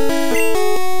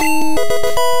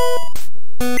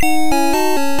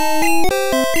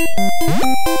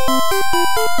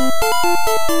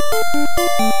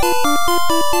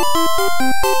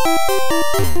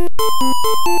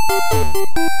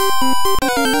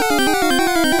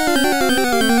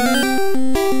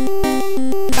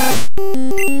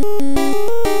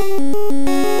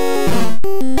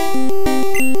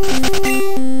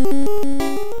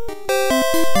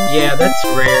 Yeah, that's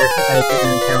rare I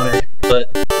didn't encounter, but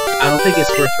I don't think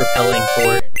it's worth repelling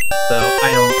for, so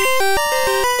I don't...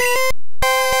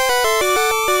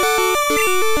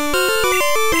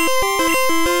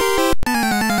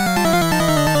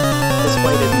 This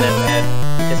fight isn't that bad,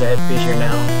 because I have Fissure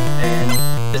now, and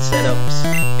the setups,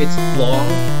 it's long.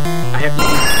 I have to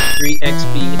use 3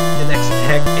 XP, the next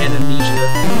attack, and Amnesia,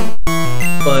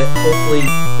 but hopefully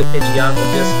the Pidgeot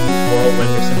will just use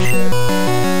Whirlwind or some shit.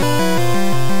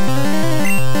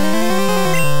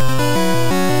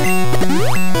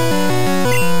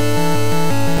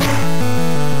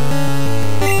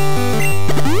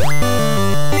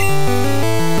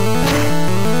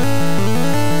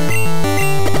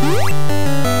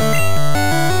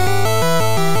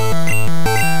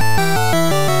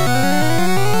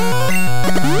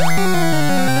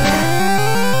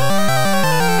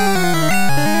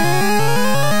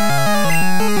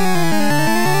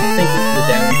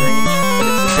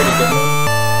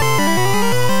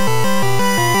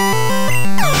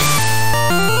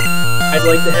 I'd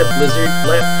like to have Blizzard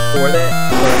left for that,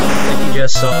 but like you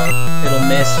just saw, it'll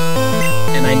miss,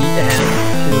 and I need to have 2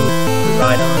 to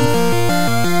ride on.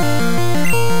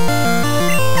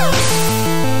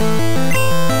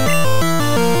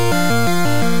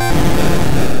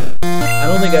 I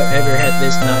don't think I've ever had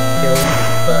this not killed,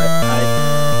 but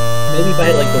maybe if I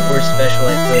had like the worst special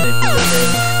I could, it'd be the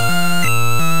range.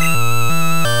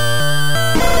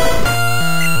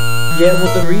 Yeah,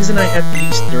 well, the reason I have to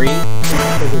use 3 is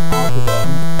because it's all to them,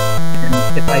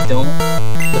 and if I don't,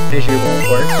 the fissure won't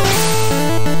work.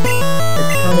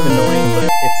 It's kind of annoying, but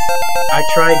I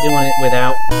tried doing it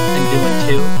without and doing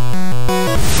 2.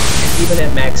 Even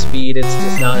at max speed, it's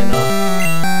just not enough.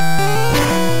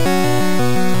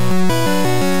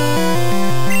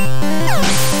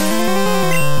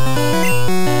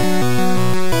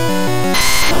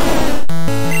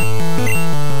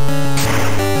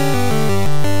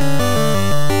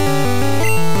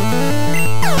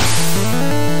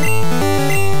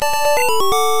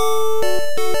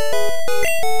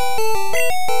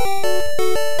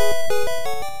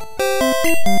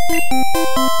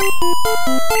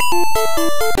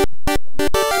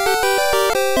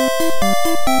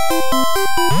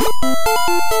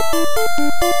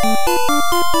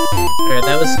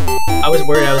 I was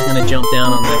worried I was gonna jump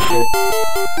down on that shit,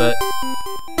 but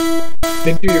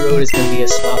Victory Road is gonna be a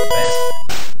slop fest.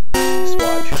 Just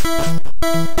watch.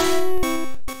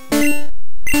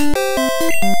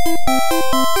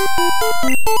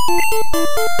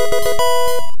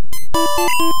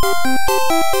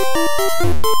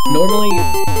 Normally,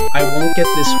 I won't get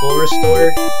this full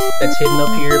restore that's hidden up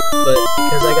here, but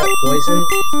because I got poisoned,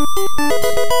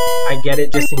 I get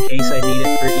it just in case I need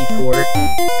it for E4.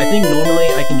 I think normally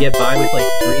I can get by with like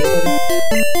 3 of them.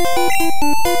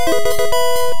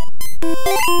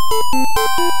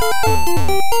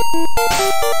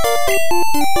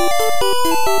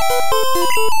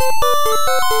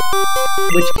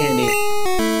 Which candy?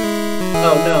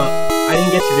 Oh no, I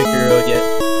didn't get to Victory Road yet.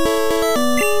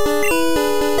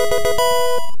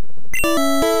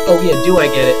 Oh yeah, do I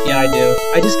get it? Yeah, I do.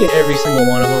 I just get every single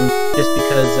one of them, just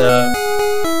because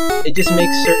it just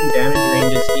makes certain damage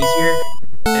ranges easier,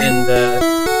 and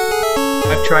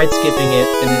I've tried skipping it,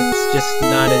 and it's just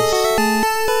not as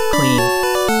clean.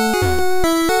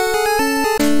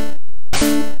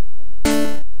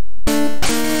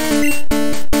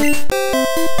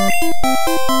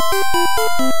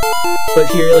 But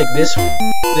here, like this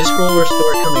roll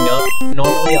restore coming up,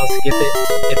 normally I'll skip it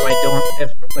if I don't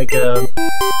have like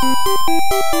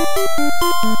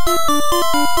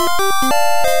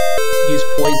use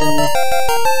poison.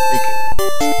 Like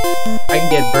I can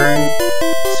get burned,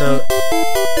 so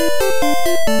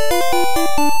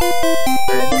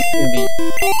alright, this is gonna be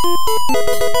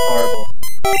horrible.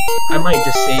 I might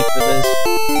just save for this.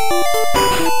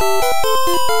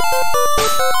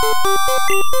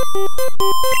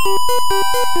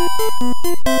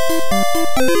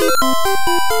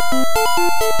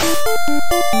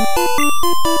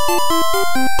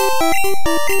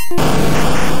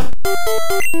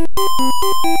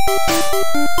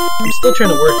 I'm still trying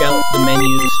to work out the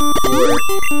menus for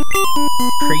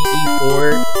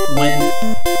pre-E4 when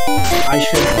I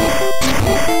should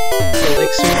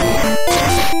elixir,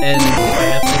 and if I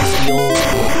have to heal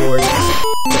for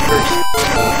the first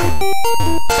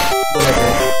whatever,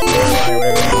 or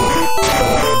whatever.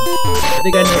 I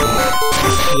think I know.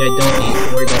 Yeah, I don't need to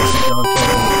worry about the John.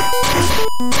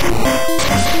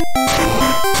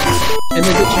 And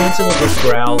there's a chance it'll just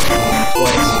growl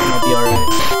twice, and I'll be alright.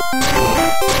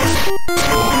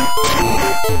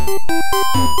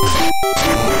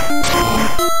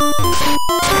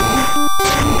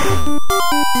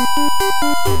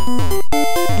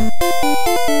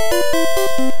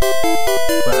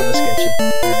 Wow, that's sketchy.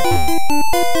 Alright.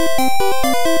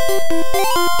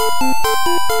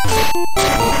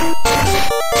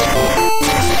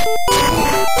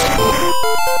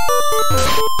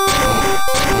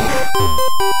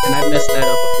 And I've messed that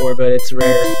up before, but it's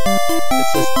rare.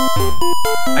 It's just,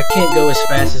 I can't go as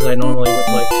fast as I normally would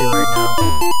like to right now.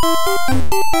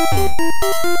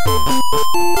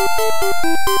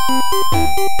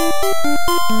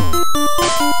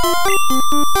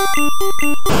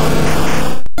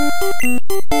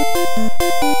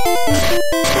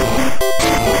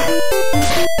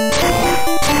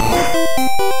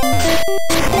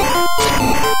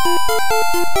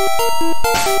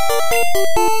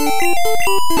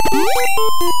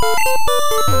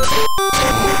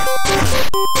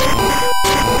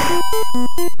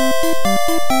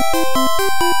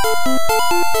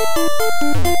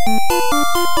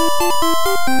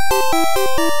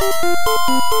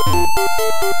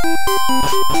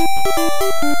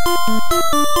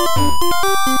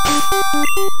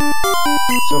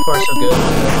 So far, so good.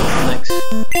 Next.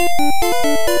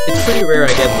 It's pretty rare I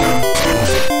get them.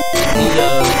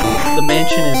 The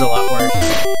mansion is a lot worse.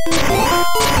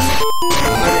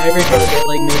 I every time I get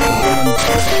like maybe one a room.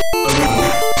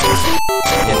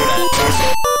 Get that.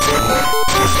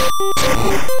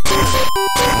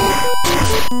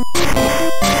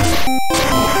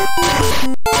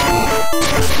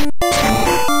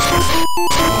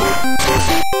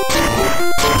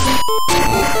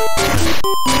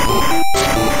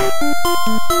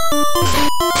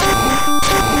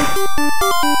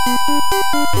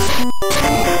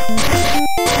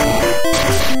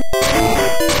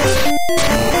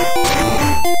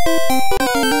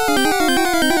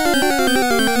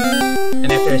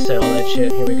 reset all that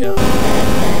shit. Here we go.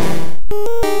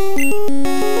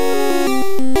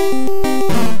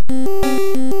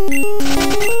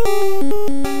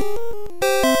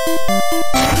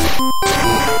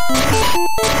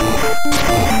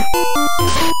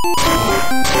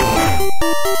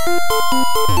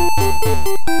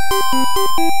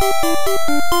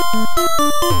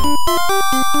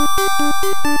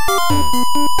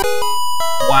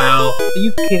 Wow, are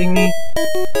you kidding me?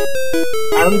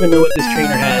 I don't even know what this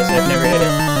trainer has. I've never hit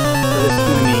it. So this is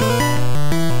gonna be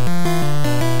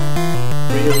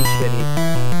really shitty.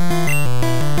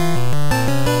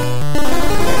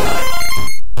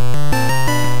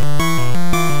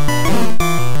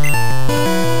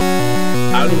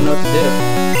 I don't even know what to do.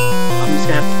 I'm just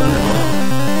gonna have to Thunderbolt.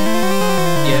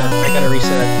 Yeah, I gotta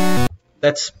reset.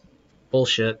 That's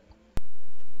bullshit.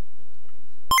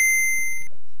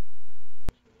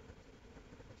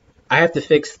 I have to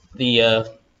fix the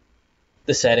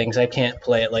settings. I can't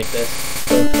play it like this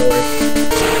going forward.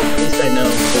 At least I know.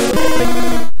 Like,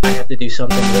 I have to do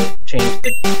something to change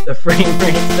the frame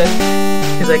rate,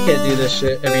 because I can't do this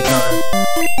shit every time.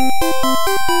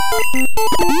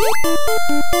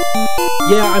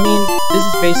 Yeah, I mean, this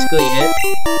is basically it.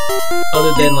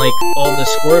 Other than like all the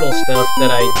Squirtle stuff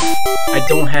that I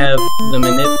don't have the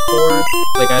manip for.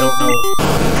 Like, I don't know.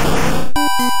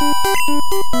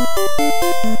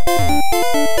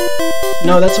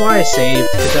 No, that's why I saved,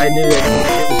 because I knew that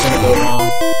shit was gonna go wrong.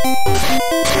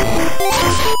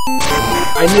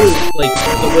 I knew, like,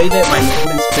 the way that my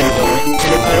movement's been going,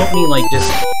 and I don't mean, like, just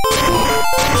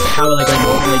how, like, I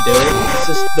normally do it,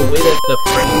 it's just the way that the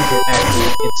frames are acting,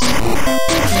 it's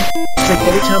like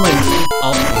every time I move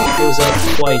up, it goes up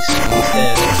twice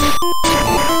instead.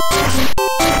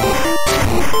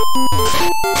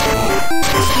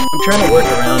 I'm trying to work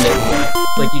around it, but,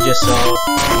 like you just saw,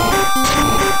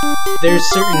 there's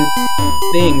certain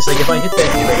things, like if I hit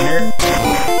that trainer,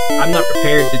 I'm not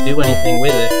prepared to do anything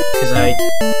with it, because I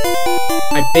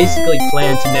basically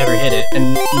plan to never hit it,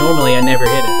 and normally I never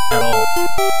hit it at all.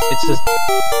 It's just,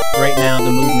 right now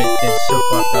the movement is so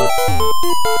fucked up.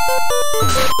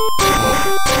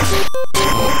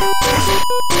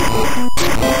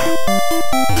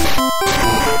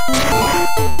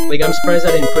 Like, I'm surprised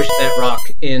I didn't push that rock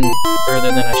in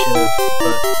further than I should have,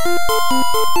 but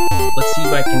let's see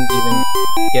if I can even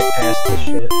get past this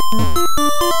shit.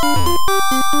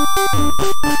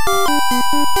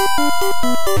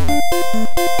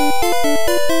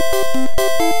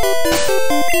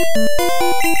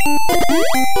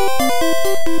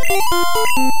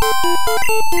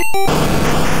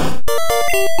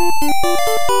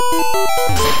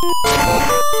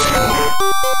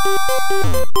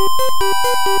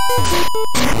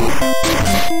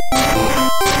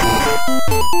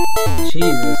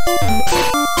 Jesus.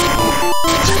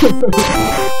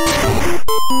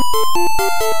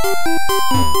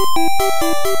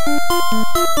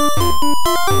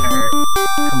 Alright,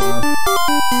 come on.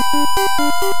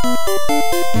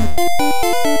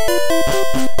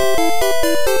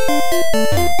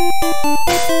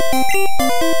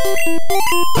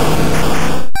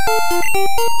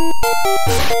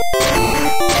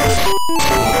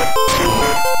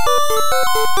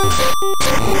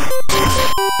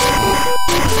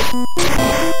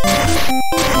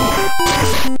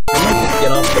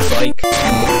 Get off the bike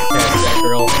and move past that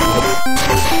girl.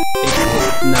 It's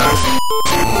just not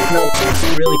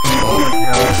really conforming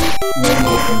how it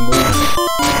normally can move.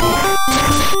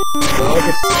 So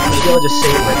maybe I'll just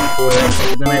save right before that,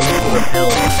 and then I will repel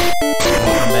and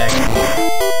come back.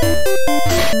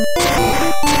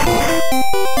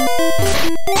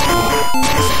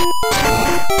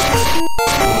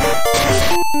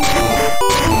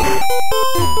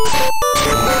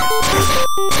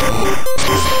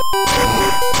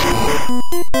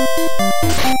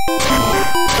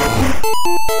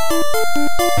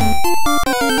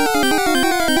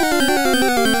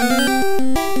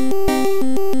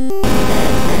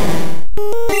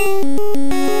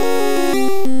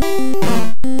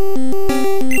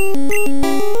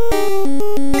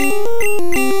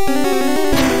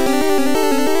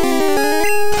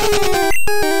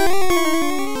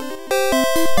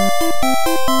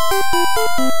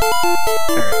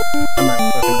 Alright, I'm not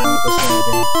fucking around with this one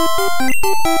again.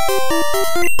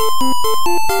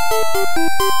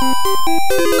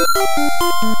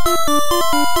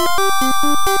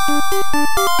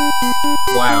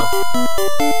 Wow.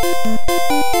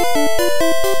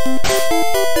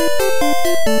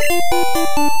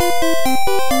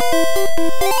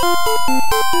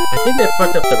 I think that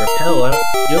fucked up the repel.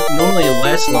 Normally it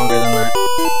lasts longer than that.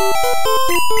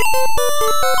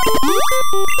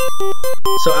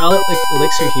 So I'll let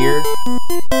Elixir here,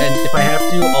 and if I have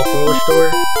to, I'll forward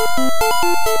store.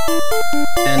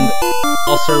 And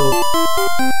also,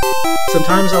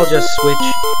 sometimes I'll just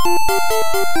switch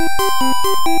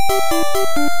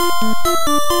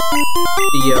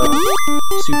the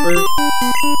super,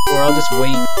 or I'll just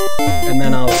wait, and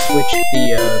then I'll switch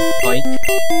the bike.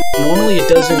 Normally it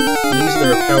doesn't use the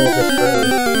repel this early.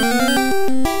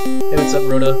 Hey, what's up,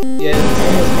 Rhoda? Yeah, it's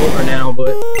almost over now,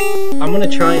 but I'm gonna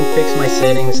try and fix my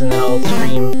settings, and then I'll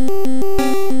stream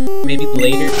maybe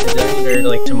later today, or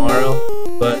like tomorrow,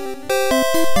 but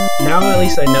now at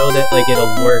least I know that like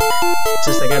it'll work. It's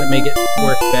just I gotta make it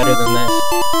work better than this.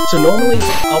 So normally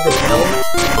I'll repel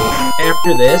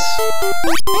after this,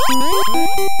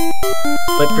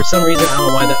 but for some reason I don't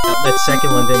know why that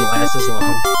second one didn't last as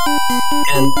long.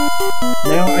 And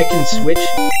now I can switch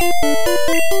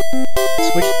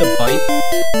the bite.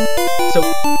 So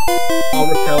I'll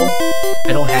repel.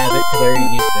 I don't have it because I already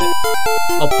used it.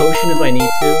 I'll potion if I need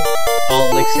to. I'll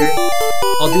elixir.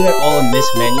 I'll do that all in this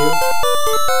menu.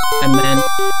 And then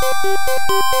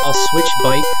I'll switch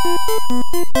bike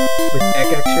with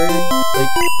Ekexer,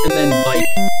 and then bike,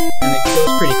 and it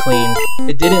goes pretty clean.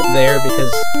 It didn't there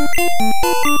because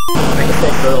I hit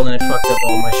that girl and it fucked up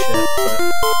all my shit, but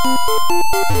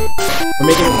we're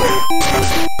making it work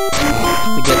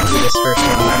to get through this first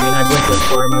one. I mean, I went this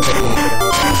far, I might as well finish it out.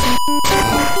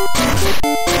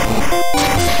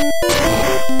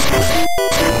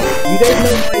 You guys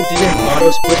know why I didn't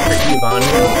auto-split for Giovanni?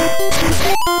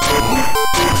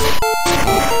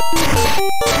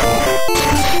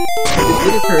 Because it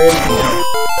did it for everything else.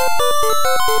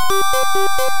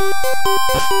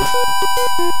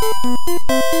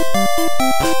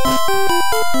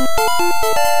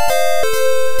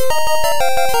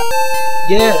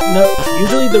 Yeah, no,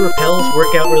 usually the repels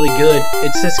work out really good.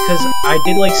 It's just because I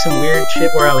did like some weird shit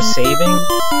where I was saving,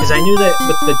 because I knew that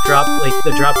with the drop,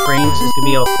 the drop frames is gonna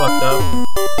be all fucked up.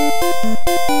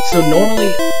 So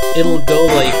normally it'll go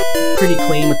like pretty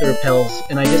clean with the repels,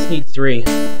 and I just need 3.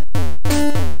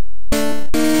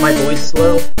 My voice is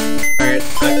low. Alright,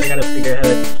 I gotta figure out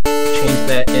how to change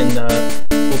that in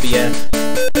OBS.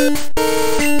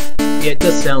 Yeah, it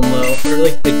does sound low, or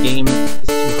like the game is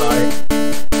too high.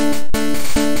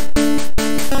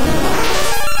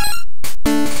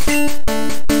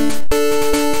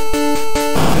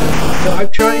 So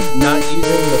I've tried not using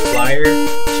the flyer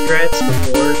strats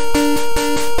before,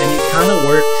 and it kind of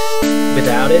works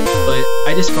without it, but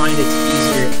I just find it's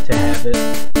easier to have it.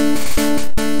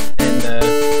 And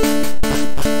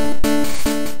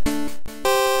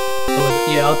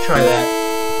yeah, I'll try that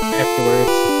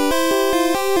afterwards.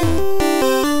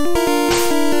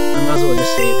 I might as well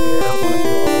just save here. I don't want to do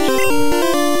all this shit.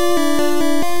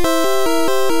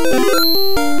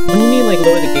 When you mean like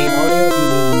lower the game audio, do you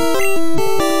mean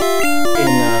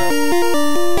in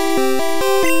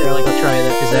here, like I'll try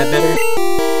that. Is that better?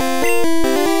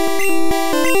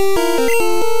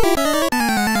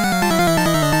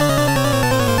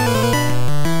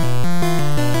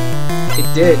 It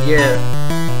did, yeah.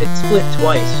 It split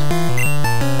twice.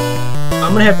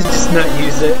 I'm gonna have to just not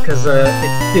use it because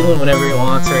it's doing whatever it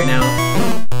wants right now.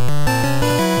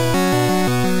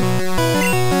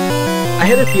 I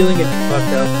had a feeling it'd be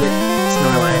fucked up with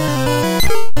Snorlax.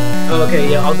 Oh, okay,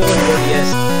 yeah, I'll go into OBS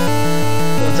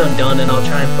once I'm done and I'll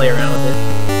try and play around with it.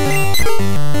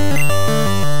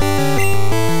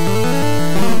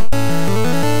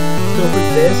 So for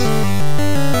this,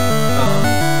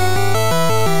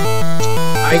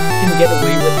 I can get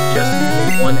away with just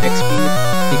using 1 XP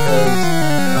because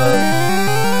of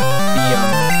the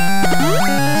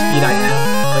speed I have.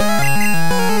 But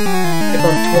if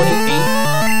I'm 28,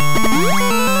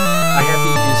 I have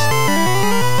to use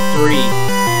 3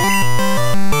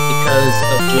 because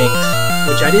of Jinx,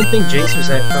 which I didn't think Jinx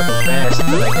was that fucking fast,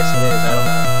 but I guess it is. I don't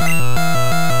know.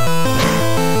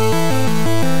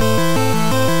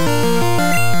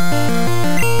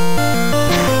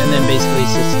 And then basically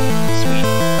it's just sweet.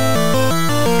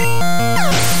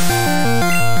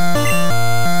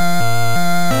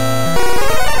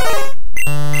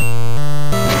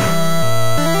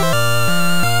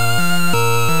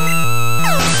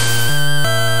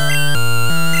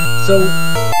 So,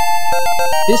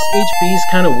 this HP is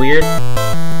kind of weird,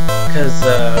 because,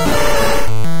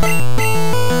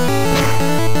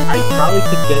 I probably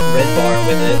could get red bar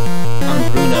with it on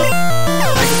Bruno.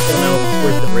 I just don't know if it's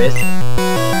worth the risk.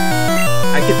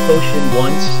 I could potion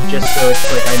once just so it's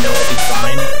like I know I'll be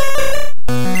fine.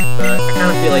 But I kind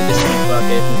of feel like just gonna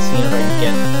bucket and seeing if I can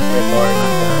get red bar and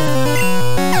not die.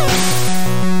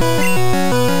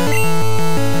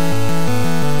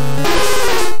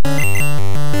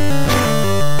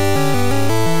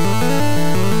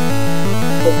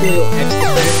 Hopefully it'll extra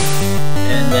there,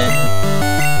 and then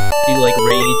do like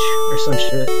rage or some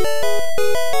shit.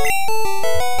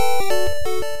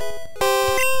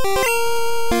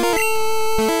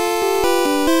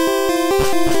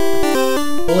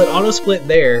 Well, it auto-split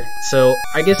there, so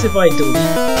I guess if I delete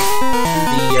the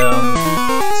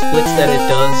splits that it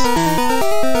does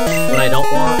when I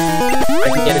don't want, I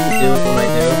can get it to do it when I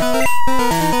do.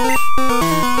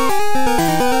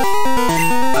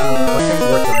 I don't know, I'll try to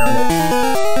work around it.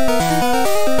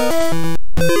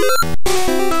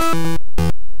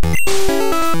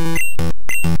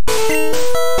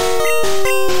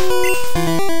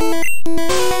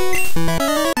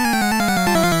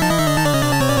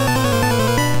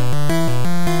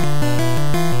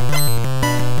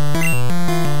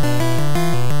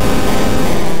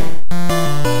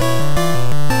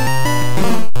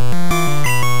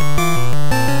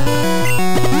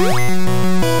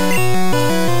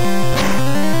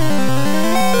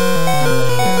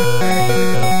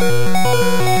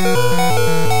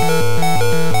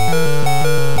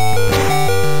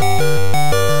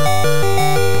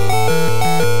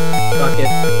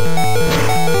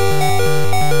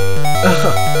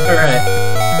 Alright,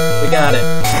 we got it.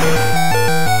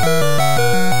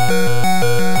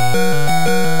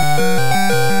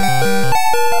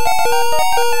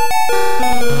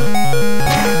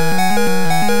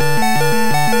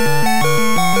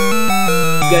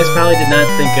 You guys probably did not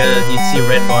think you'd see a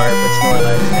red bar with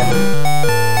Snorlax ever.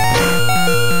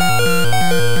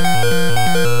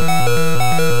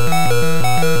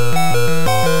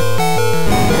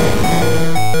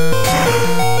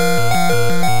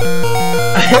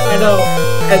 I know,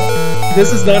 and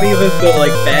this is not even the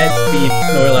like bad speed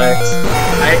Snorlax.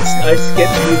 I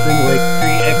skipped using like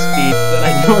 3x speeds that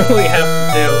I normally have to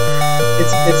do.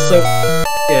 It's so,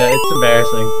 yeah, it's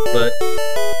embarrassing, but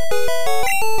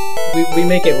we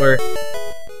make it work.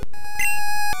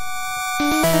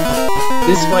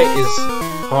 This fight is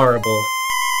horrible.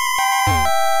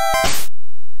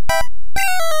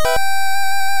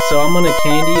 So I'm gonna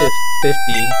candy to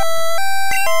 50.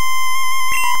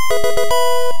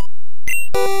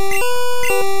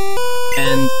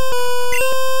 And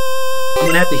I'm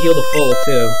gonna have to heal the full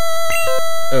too.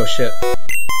 Oh shit.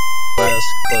 Wow,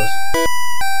 that's close.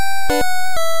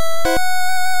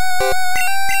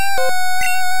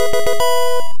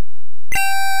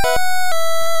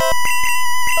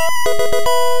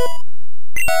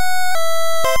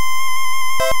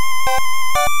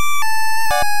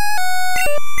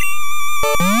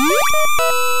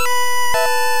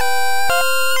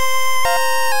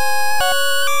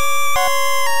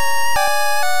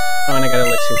 Oh, and I got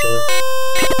elixir too.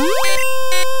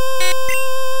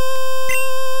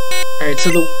 Alright, so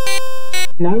the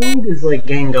Nightwing is like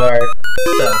Gengar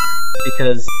stuff,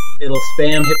 because it'll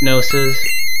spam Hypnosis,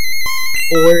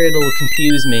 or it'll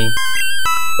confuse me,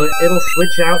 but it'll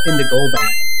switch out into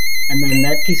Golbat, and then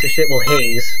that piece of shit will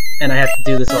haze, and I have to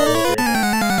do this all over again.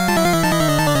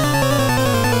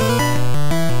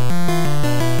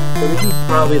 So this is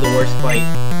probably the worst fight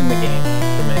in the game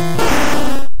for me.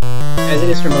 As it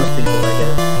is for most people, I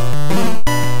guess.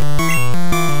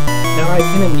 Now I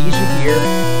can amnesia here,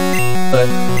 but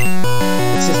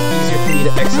it's just easier for me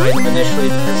to excite them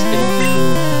initially because it'll do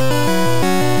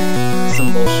some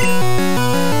bullshit.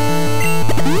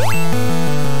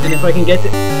 And if I can get to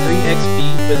 3x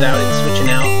speed without it switching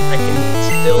out, I can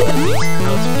still at least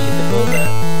outspeed the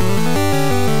Golbat.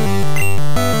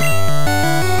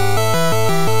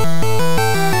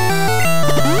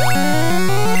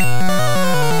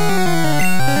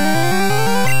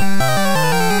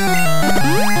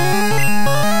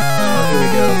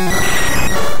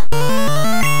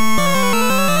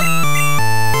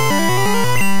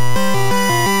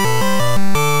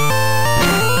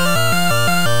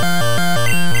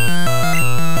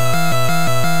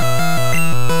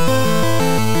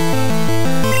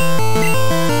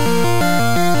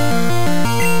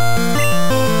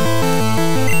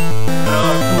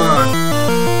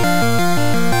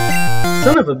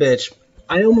 Son of a bitch.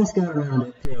 I almost got around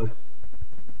it, too.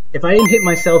 If I didn't hit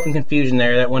myself in confusion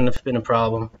there, that wouldn't have been a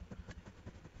problem.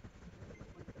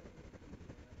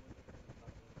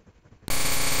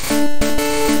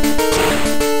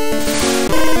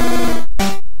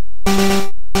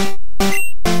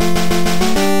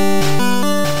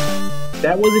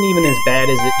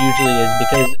 it usually is,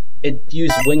 because it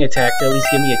used wing attack to at least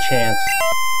give me a chance.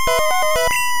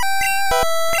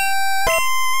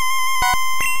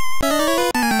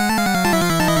 I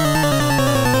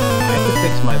have to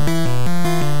fix my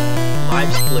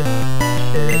live split.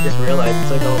 I just realized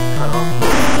it's like all cut off.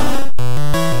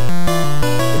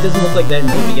 It doesn't look like that in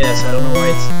OBS. I don't know why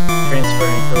it's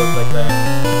transferring to look like that.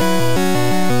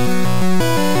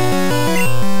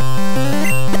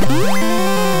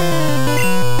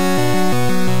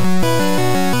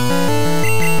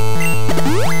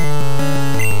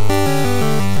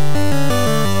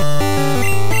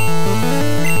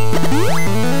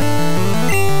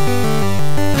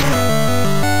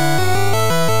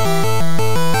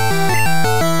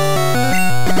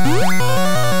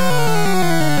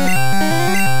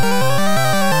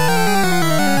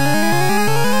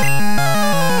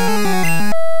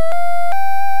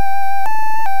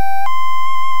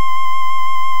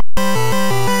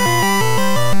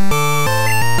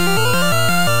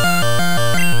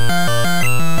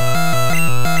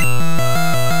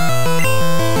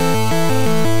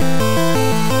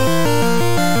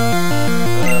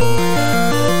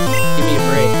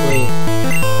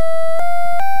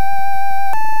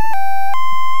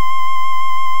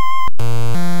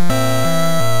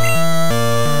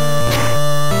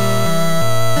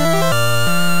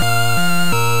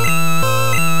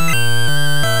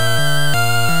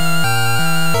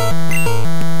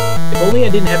 I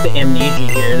didn't have the amnesia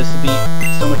here, this would be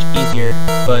so much easier,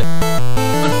 but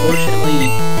unfortunately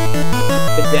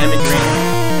the damage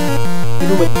range,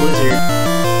 even with Blizzard,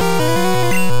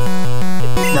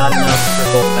 it's not enough for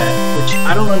Golbat, which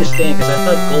I don't understand because I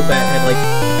thought Golbat had like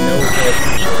no hit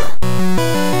and shit.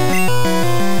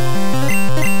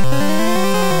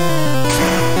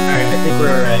 Alright, I think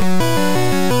we're alright.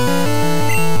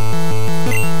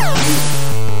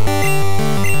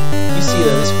 You see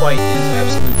that this fight is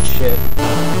absolute shit.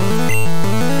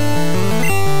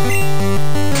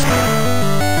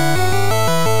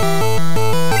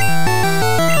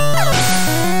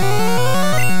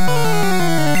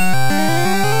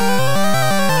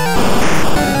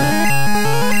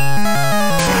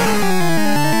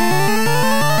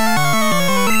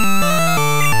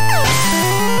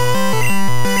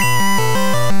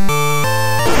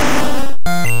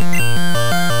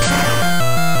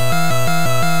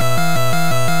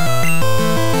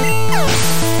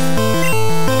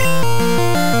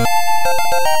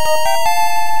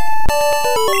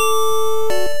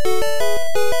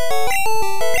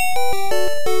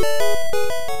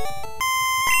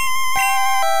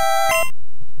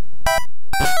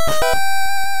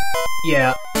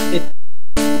 Yeah,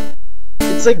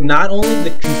 it's like not only the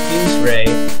Confuse Ray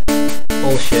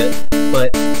bullshit,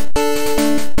 but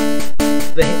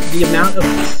the amount of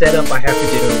setup I have to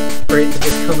do for it to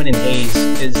just come in haze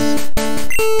is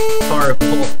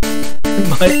horrible.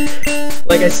 But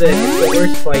like I said, it's the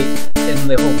worst fight in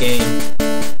the whole game.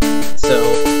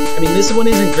 So, I mean, this one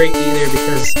isn't great either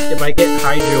because if I get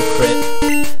Hydro Crit,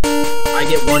 I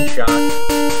get one shot.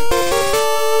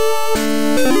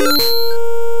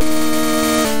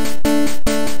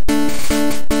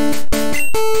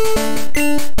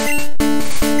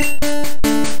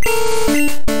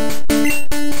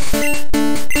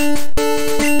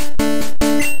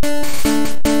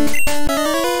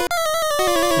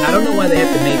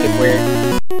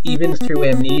 Even through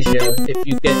amnesia, if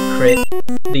you get crit,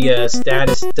 the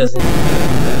status doesn't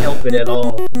help it at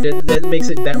all. That makes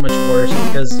it that much worse,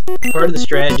 because part of the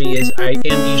strategy is I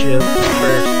amnesia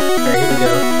first. Alright, here we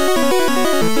go.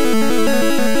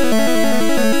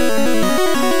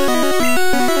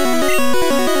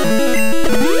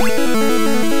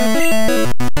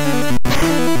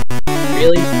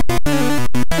 Really?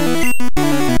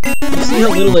 You see how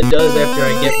little it does after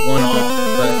I get one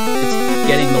off, but it's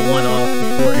getting the one off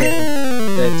beforehand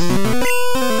that's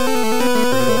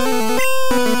brutal.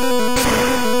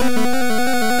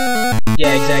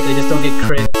 Yeah, exactly, just don't get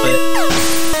crit, but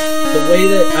the way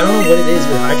that, I don't know what it is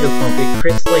with Hydro Pump, it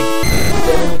crits like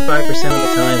 75% of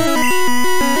the time.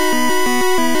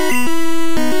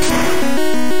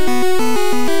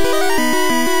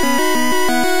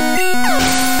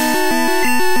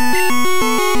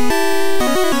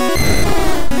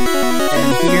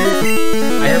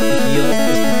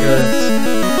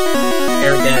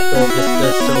 Just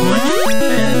does so much,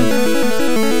 and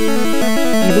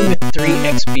even with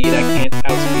 3x speed, I can't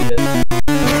outspeed it.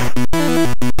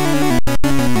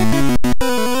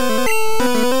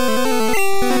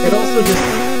 It also just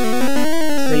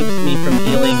saves me from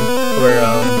healing for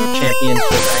champions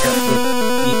that I have to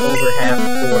be over half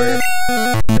for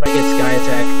if I get Sky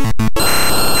Attack.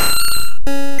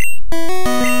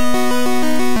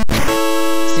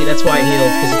 that's why I healed,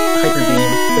 because Hyper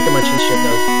Beam. Look how much his shit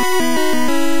does.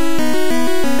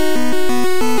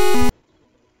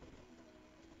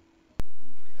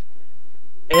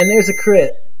 And there's a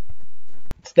crit.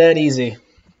 It's that easy.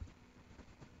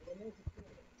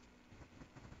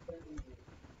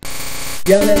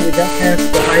 Yeah, no, we got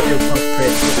past the Hydro Pump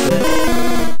crit.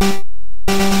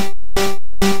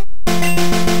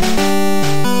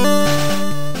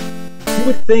 You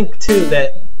would think, too,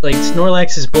 that, like,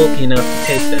 Snorlax is bulky enough to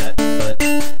take that, but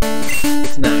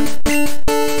it's not.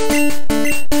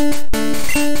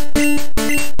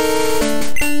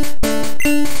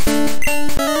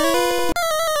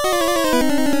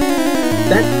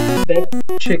 That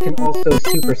chick can also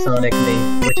supersonic me,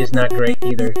 which is not great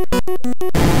either.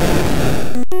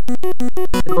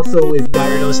 And also with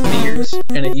Gyarados Fears,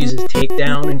 and it uses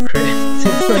Takedown and crit. It's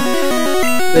like,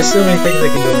 there's so many things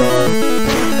that can go wrong.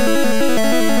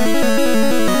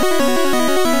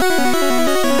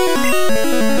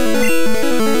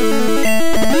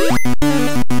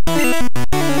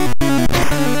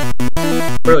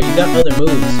 Bro, you got other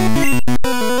moves.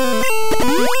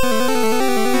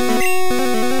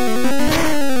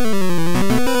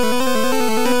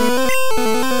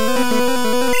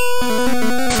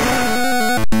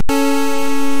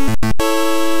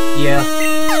 Yeah,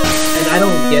 and I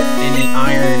don't get any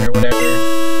iron or whatever.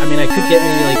 I mean, I could get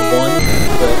maybe like one,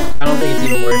 but I don't think it's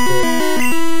even worth it.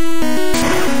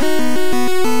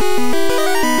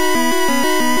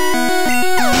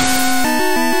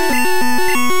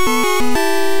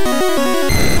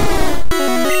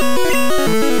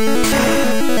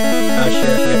 Oh shit,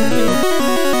 I forgot to heal.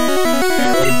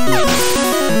 Alright, what is this?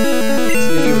 It's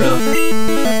gonna be rough.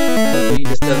 Hopefully he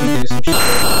just doesn't do some shit.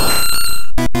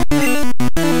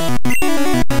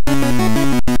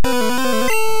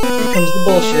 Comes the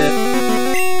bullshit.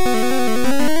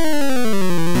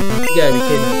 You gotta be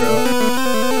kidding me, bro.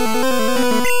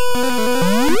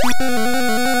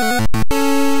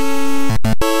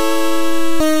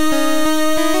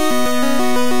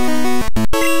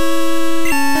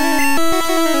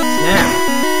 Snap!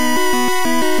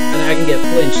 And I can get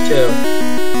flinched too.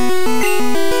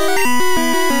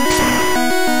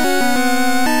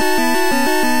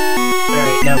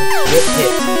 Alright, now get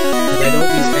hit. Because I don't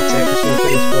use X-Accuracy for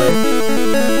this play.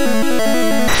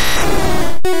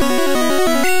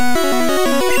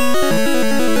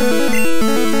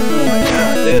 Oh my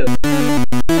god, dude.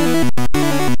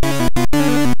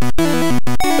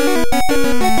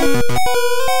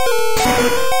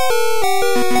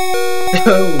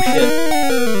 Oh shit.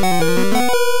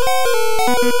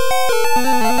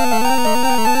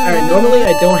 Alright, normally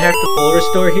I don't have to full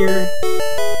restore here.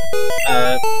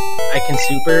 I can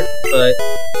super, but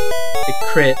it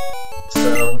crit,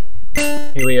 so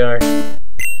here we are.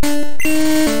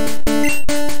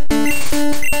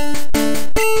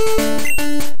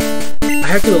 I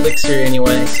have to elixir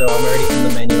anyway, so I'm already in the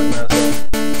menu, I might as well.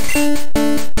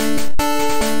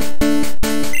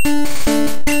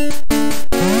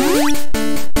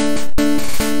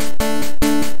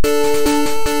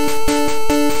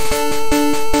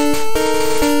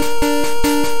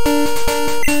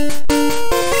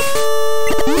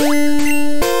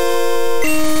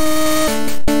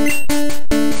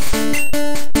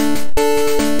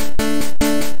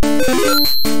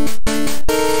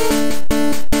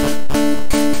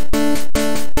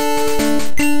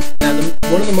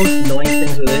 One of the most annoying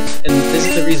things with it, and this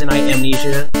is the reason I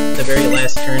Amnesia the very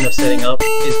last turn of setting up,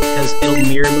 is because it'll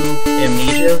mirror move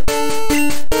Amnesia,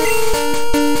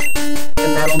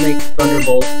 and that'll make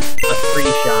Thunderbolt a free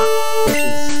shot, which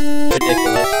is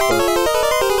ridiculous, but...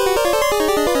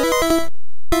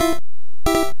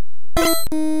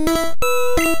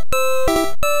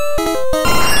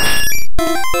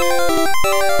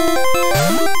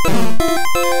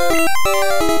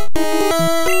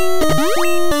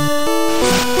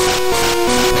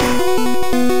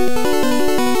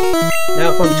 Now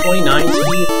if I'm 29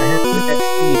 speed, I have to hit that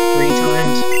speed 3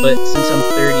 times, but since I'm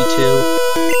 32,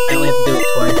 I only have to do it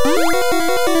twice.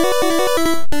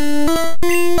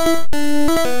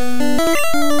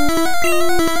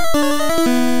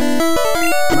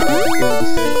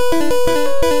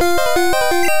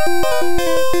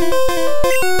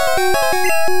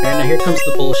 Alright, now here comes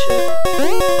the bullshit.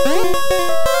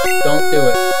 Don't do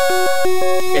it.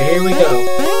 Okay, here we go.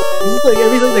 This is like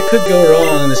everything that could go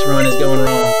wrong in this run is going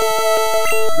wrong.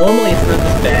 Normally it's not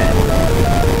this bad.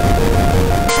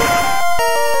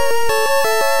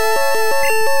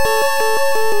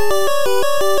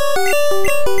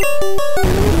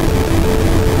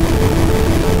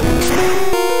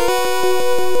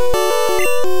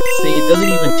 See, it doesn't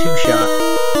even two-shot.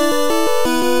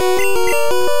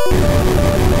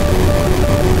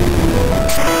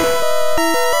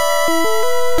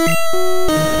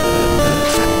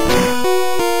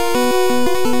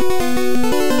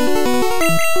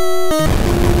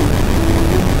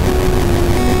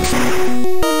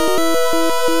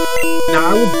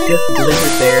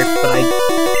 there, but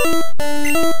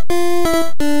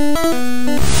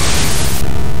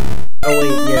oh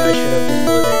wait, yeah, I should have just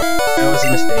blizzard. That was a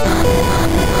mistake.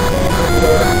 So,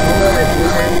 I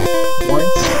blizzard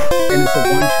once, and it's a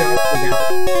one-shot without...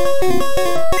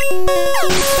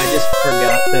 I just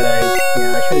forgot that I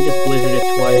should have just blizzarded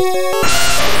twice.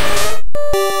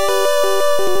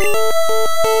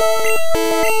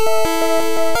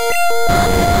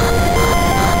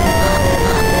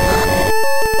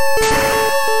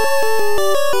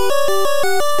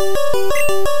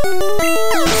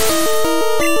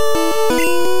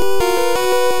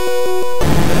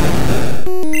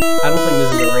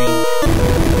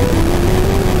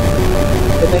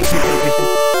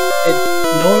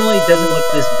 Doesn't look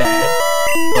this bad,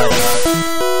 but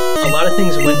a lot of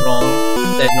things went wrong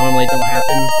that normally don't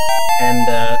happen, and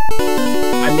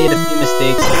I made a few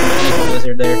mistakes like the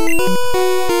blizzard there.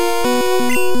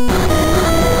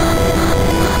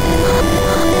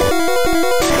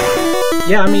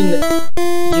 Yeah, I mean,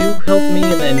 you helped me,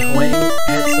 and then Huang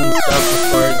had some stuff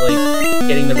as far as like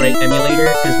getting the right emulator,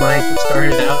 because when I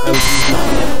started out I was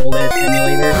using an old ass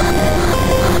emulator.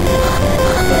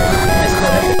 I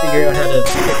have to figure out how to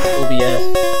fix OBS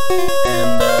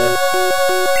and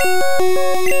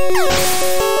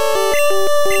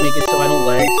make it so I don't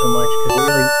lag so much, because it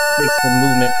really makes the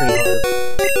movement pretty hard.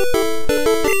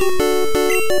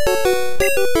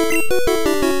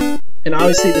 And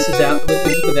obviously this is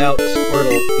without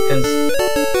Squirtle, because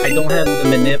I don't have the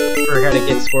manip for how to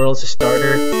get Squirtle as a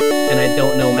starter, and I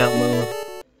don't know Mount Moon.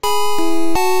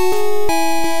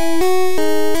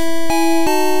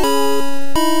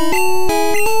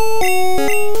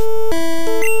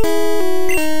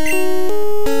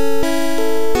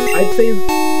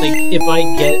 Like, if I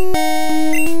get,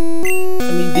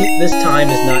 I mean, this time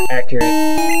is not accurate,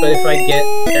 but if I get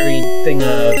everything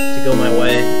to go my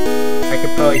way, I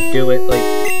could probably do it like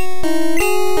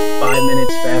 5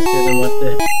 minutes faster than what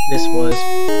this was.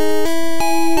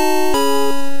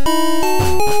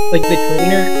 Like the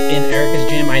trainer in Erica's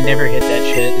gym, I never hit that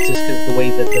shit. It's just because the way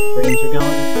that the frames are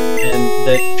going, and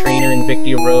the trainer in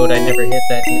Victory Road, I never hit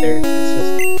that either. It's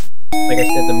just, like I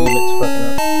said, the movement's fucking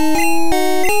up.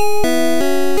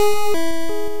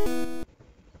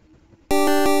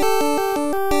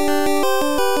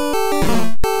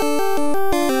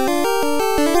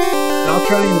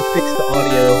 Try and fix the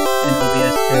audio in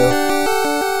OBS too.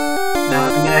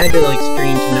 Now, I mean, I had to like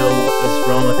stream to know what was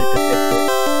wrong with it to fix it.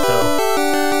 So,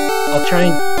 I'll try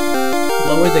and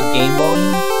lower the game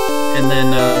volume, and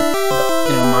then,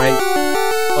 you know, my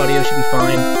audio should be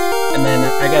fine. And then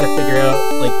I gotta figure out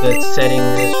like the settings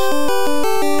as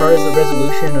far as the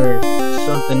resolution or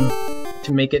something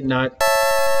to make it not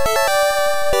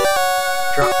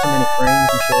drop so many frames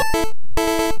and shit.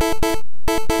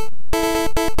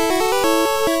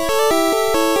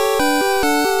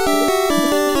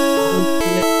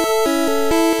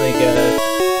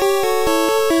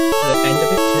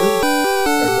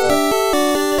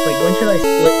 When should I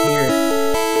split here?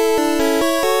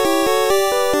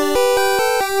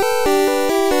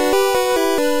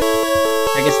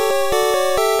 I guess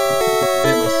I'll do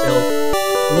it myself.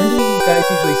 When do you guys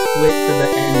usually split to the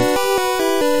end?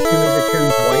 As soon as it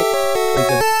turns white? Like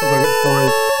before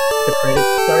the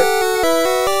credits start?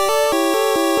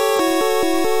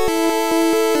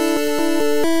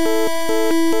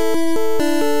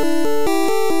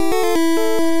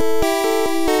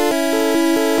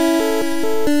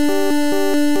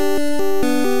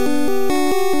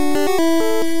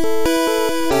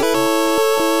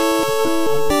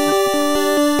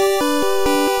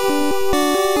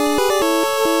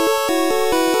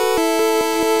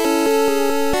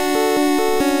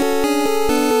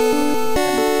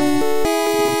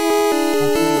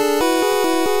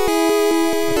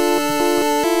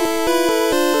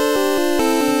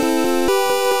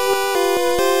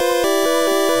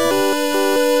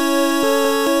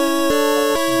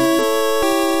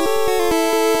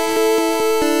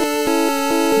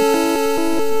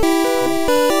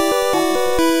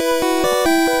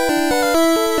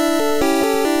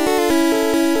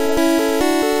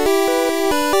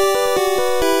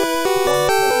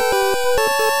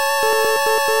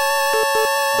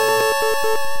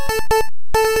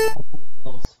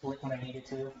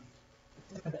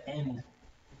 At the end.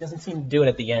 It doesn't seem to do it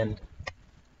at the end.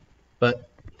 But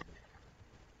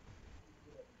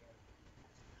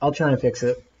I'll try and fix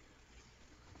it.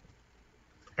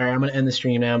 Alright, I'm gonna end the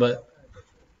stream now, but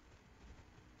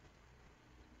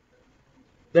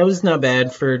that was not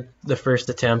bad for the first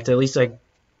attempt. At least I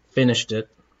finished it.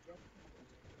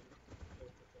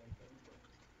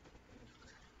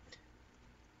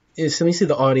 Let me see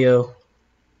the audio.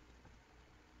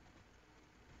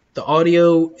 The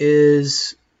audio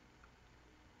is...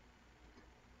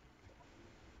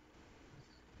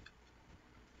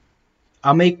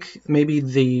 I'll make maybe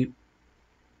the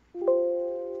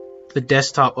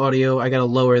desktop audio, I gotta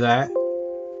lower that.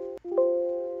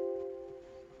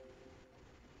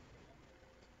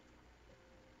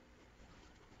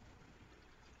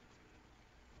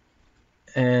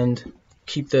 And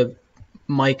keep the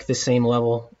mic the same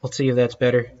level. Let's see if that's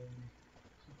better.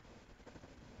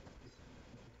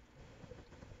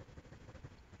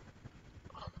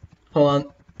 Hold on.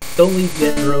 Don't leave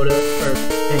yet, Rhoda. Or,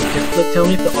 hey, just tell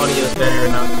me if the audio is better or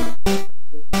not.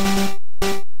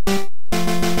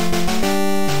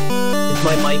 Is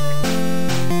my mic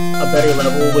a better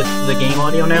level with the game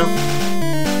audio now?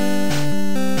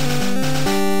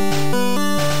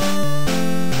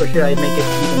 Or should I make it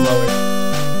even lower?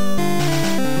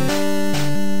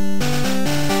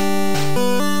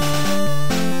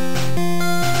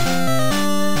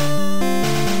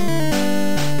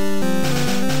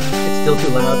 Still too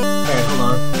loud? Alright, hold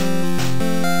on.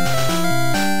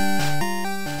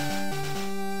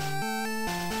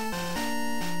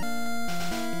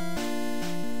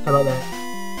 How about that?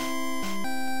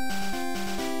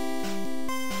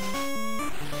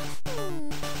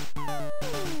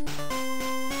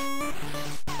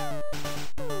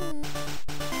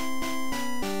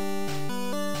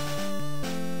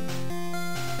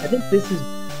 I think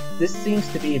this seems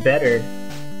to be better.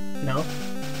 No?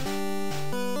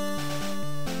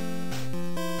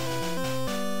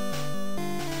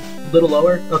 Little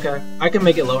lower? Okay, I can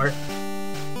make it lower.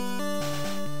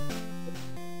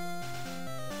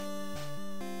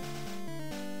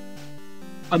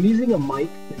 I'm using a mic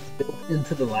that's built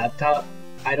into the laptop.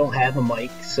 I don't have a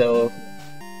mic, so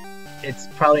it's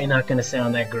probably not going to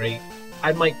sound that great.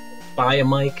 I might buy a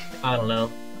mic, I don't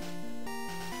know.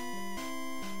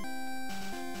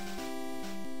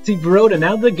 See, Baroda,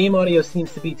 now the game audio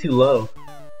seems to be too low.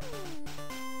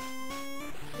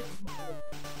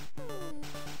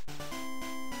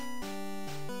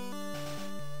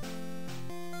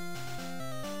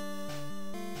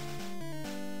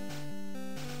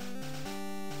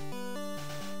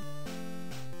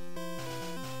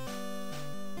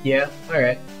 Yeah,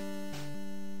 alright.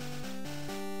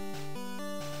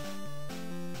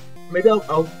 Maybe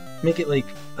I'll make it like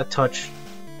a touch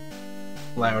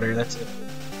louder, that's it.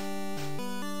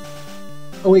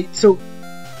 Oh wait, so...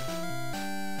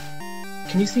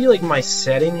 Can you see like my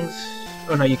settings?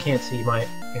 Oh no, you can't see my...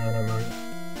 Yeah, never mind.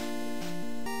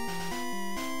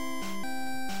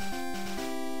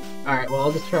 Alright, well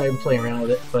I'll just try and play around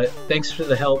with it, but thanks for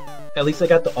the help. At least I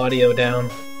got the audio down.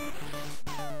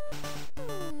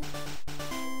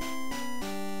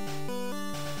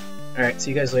 Alright,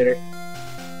 see you guys later.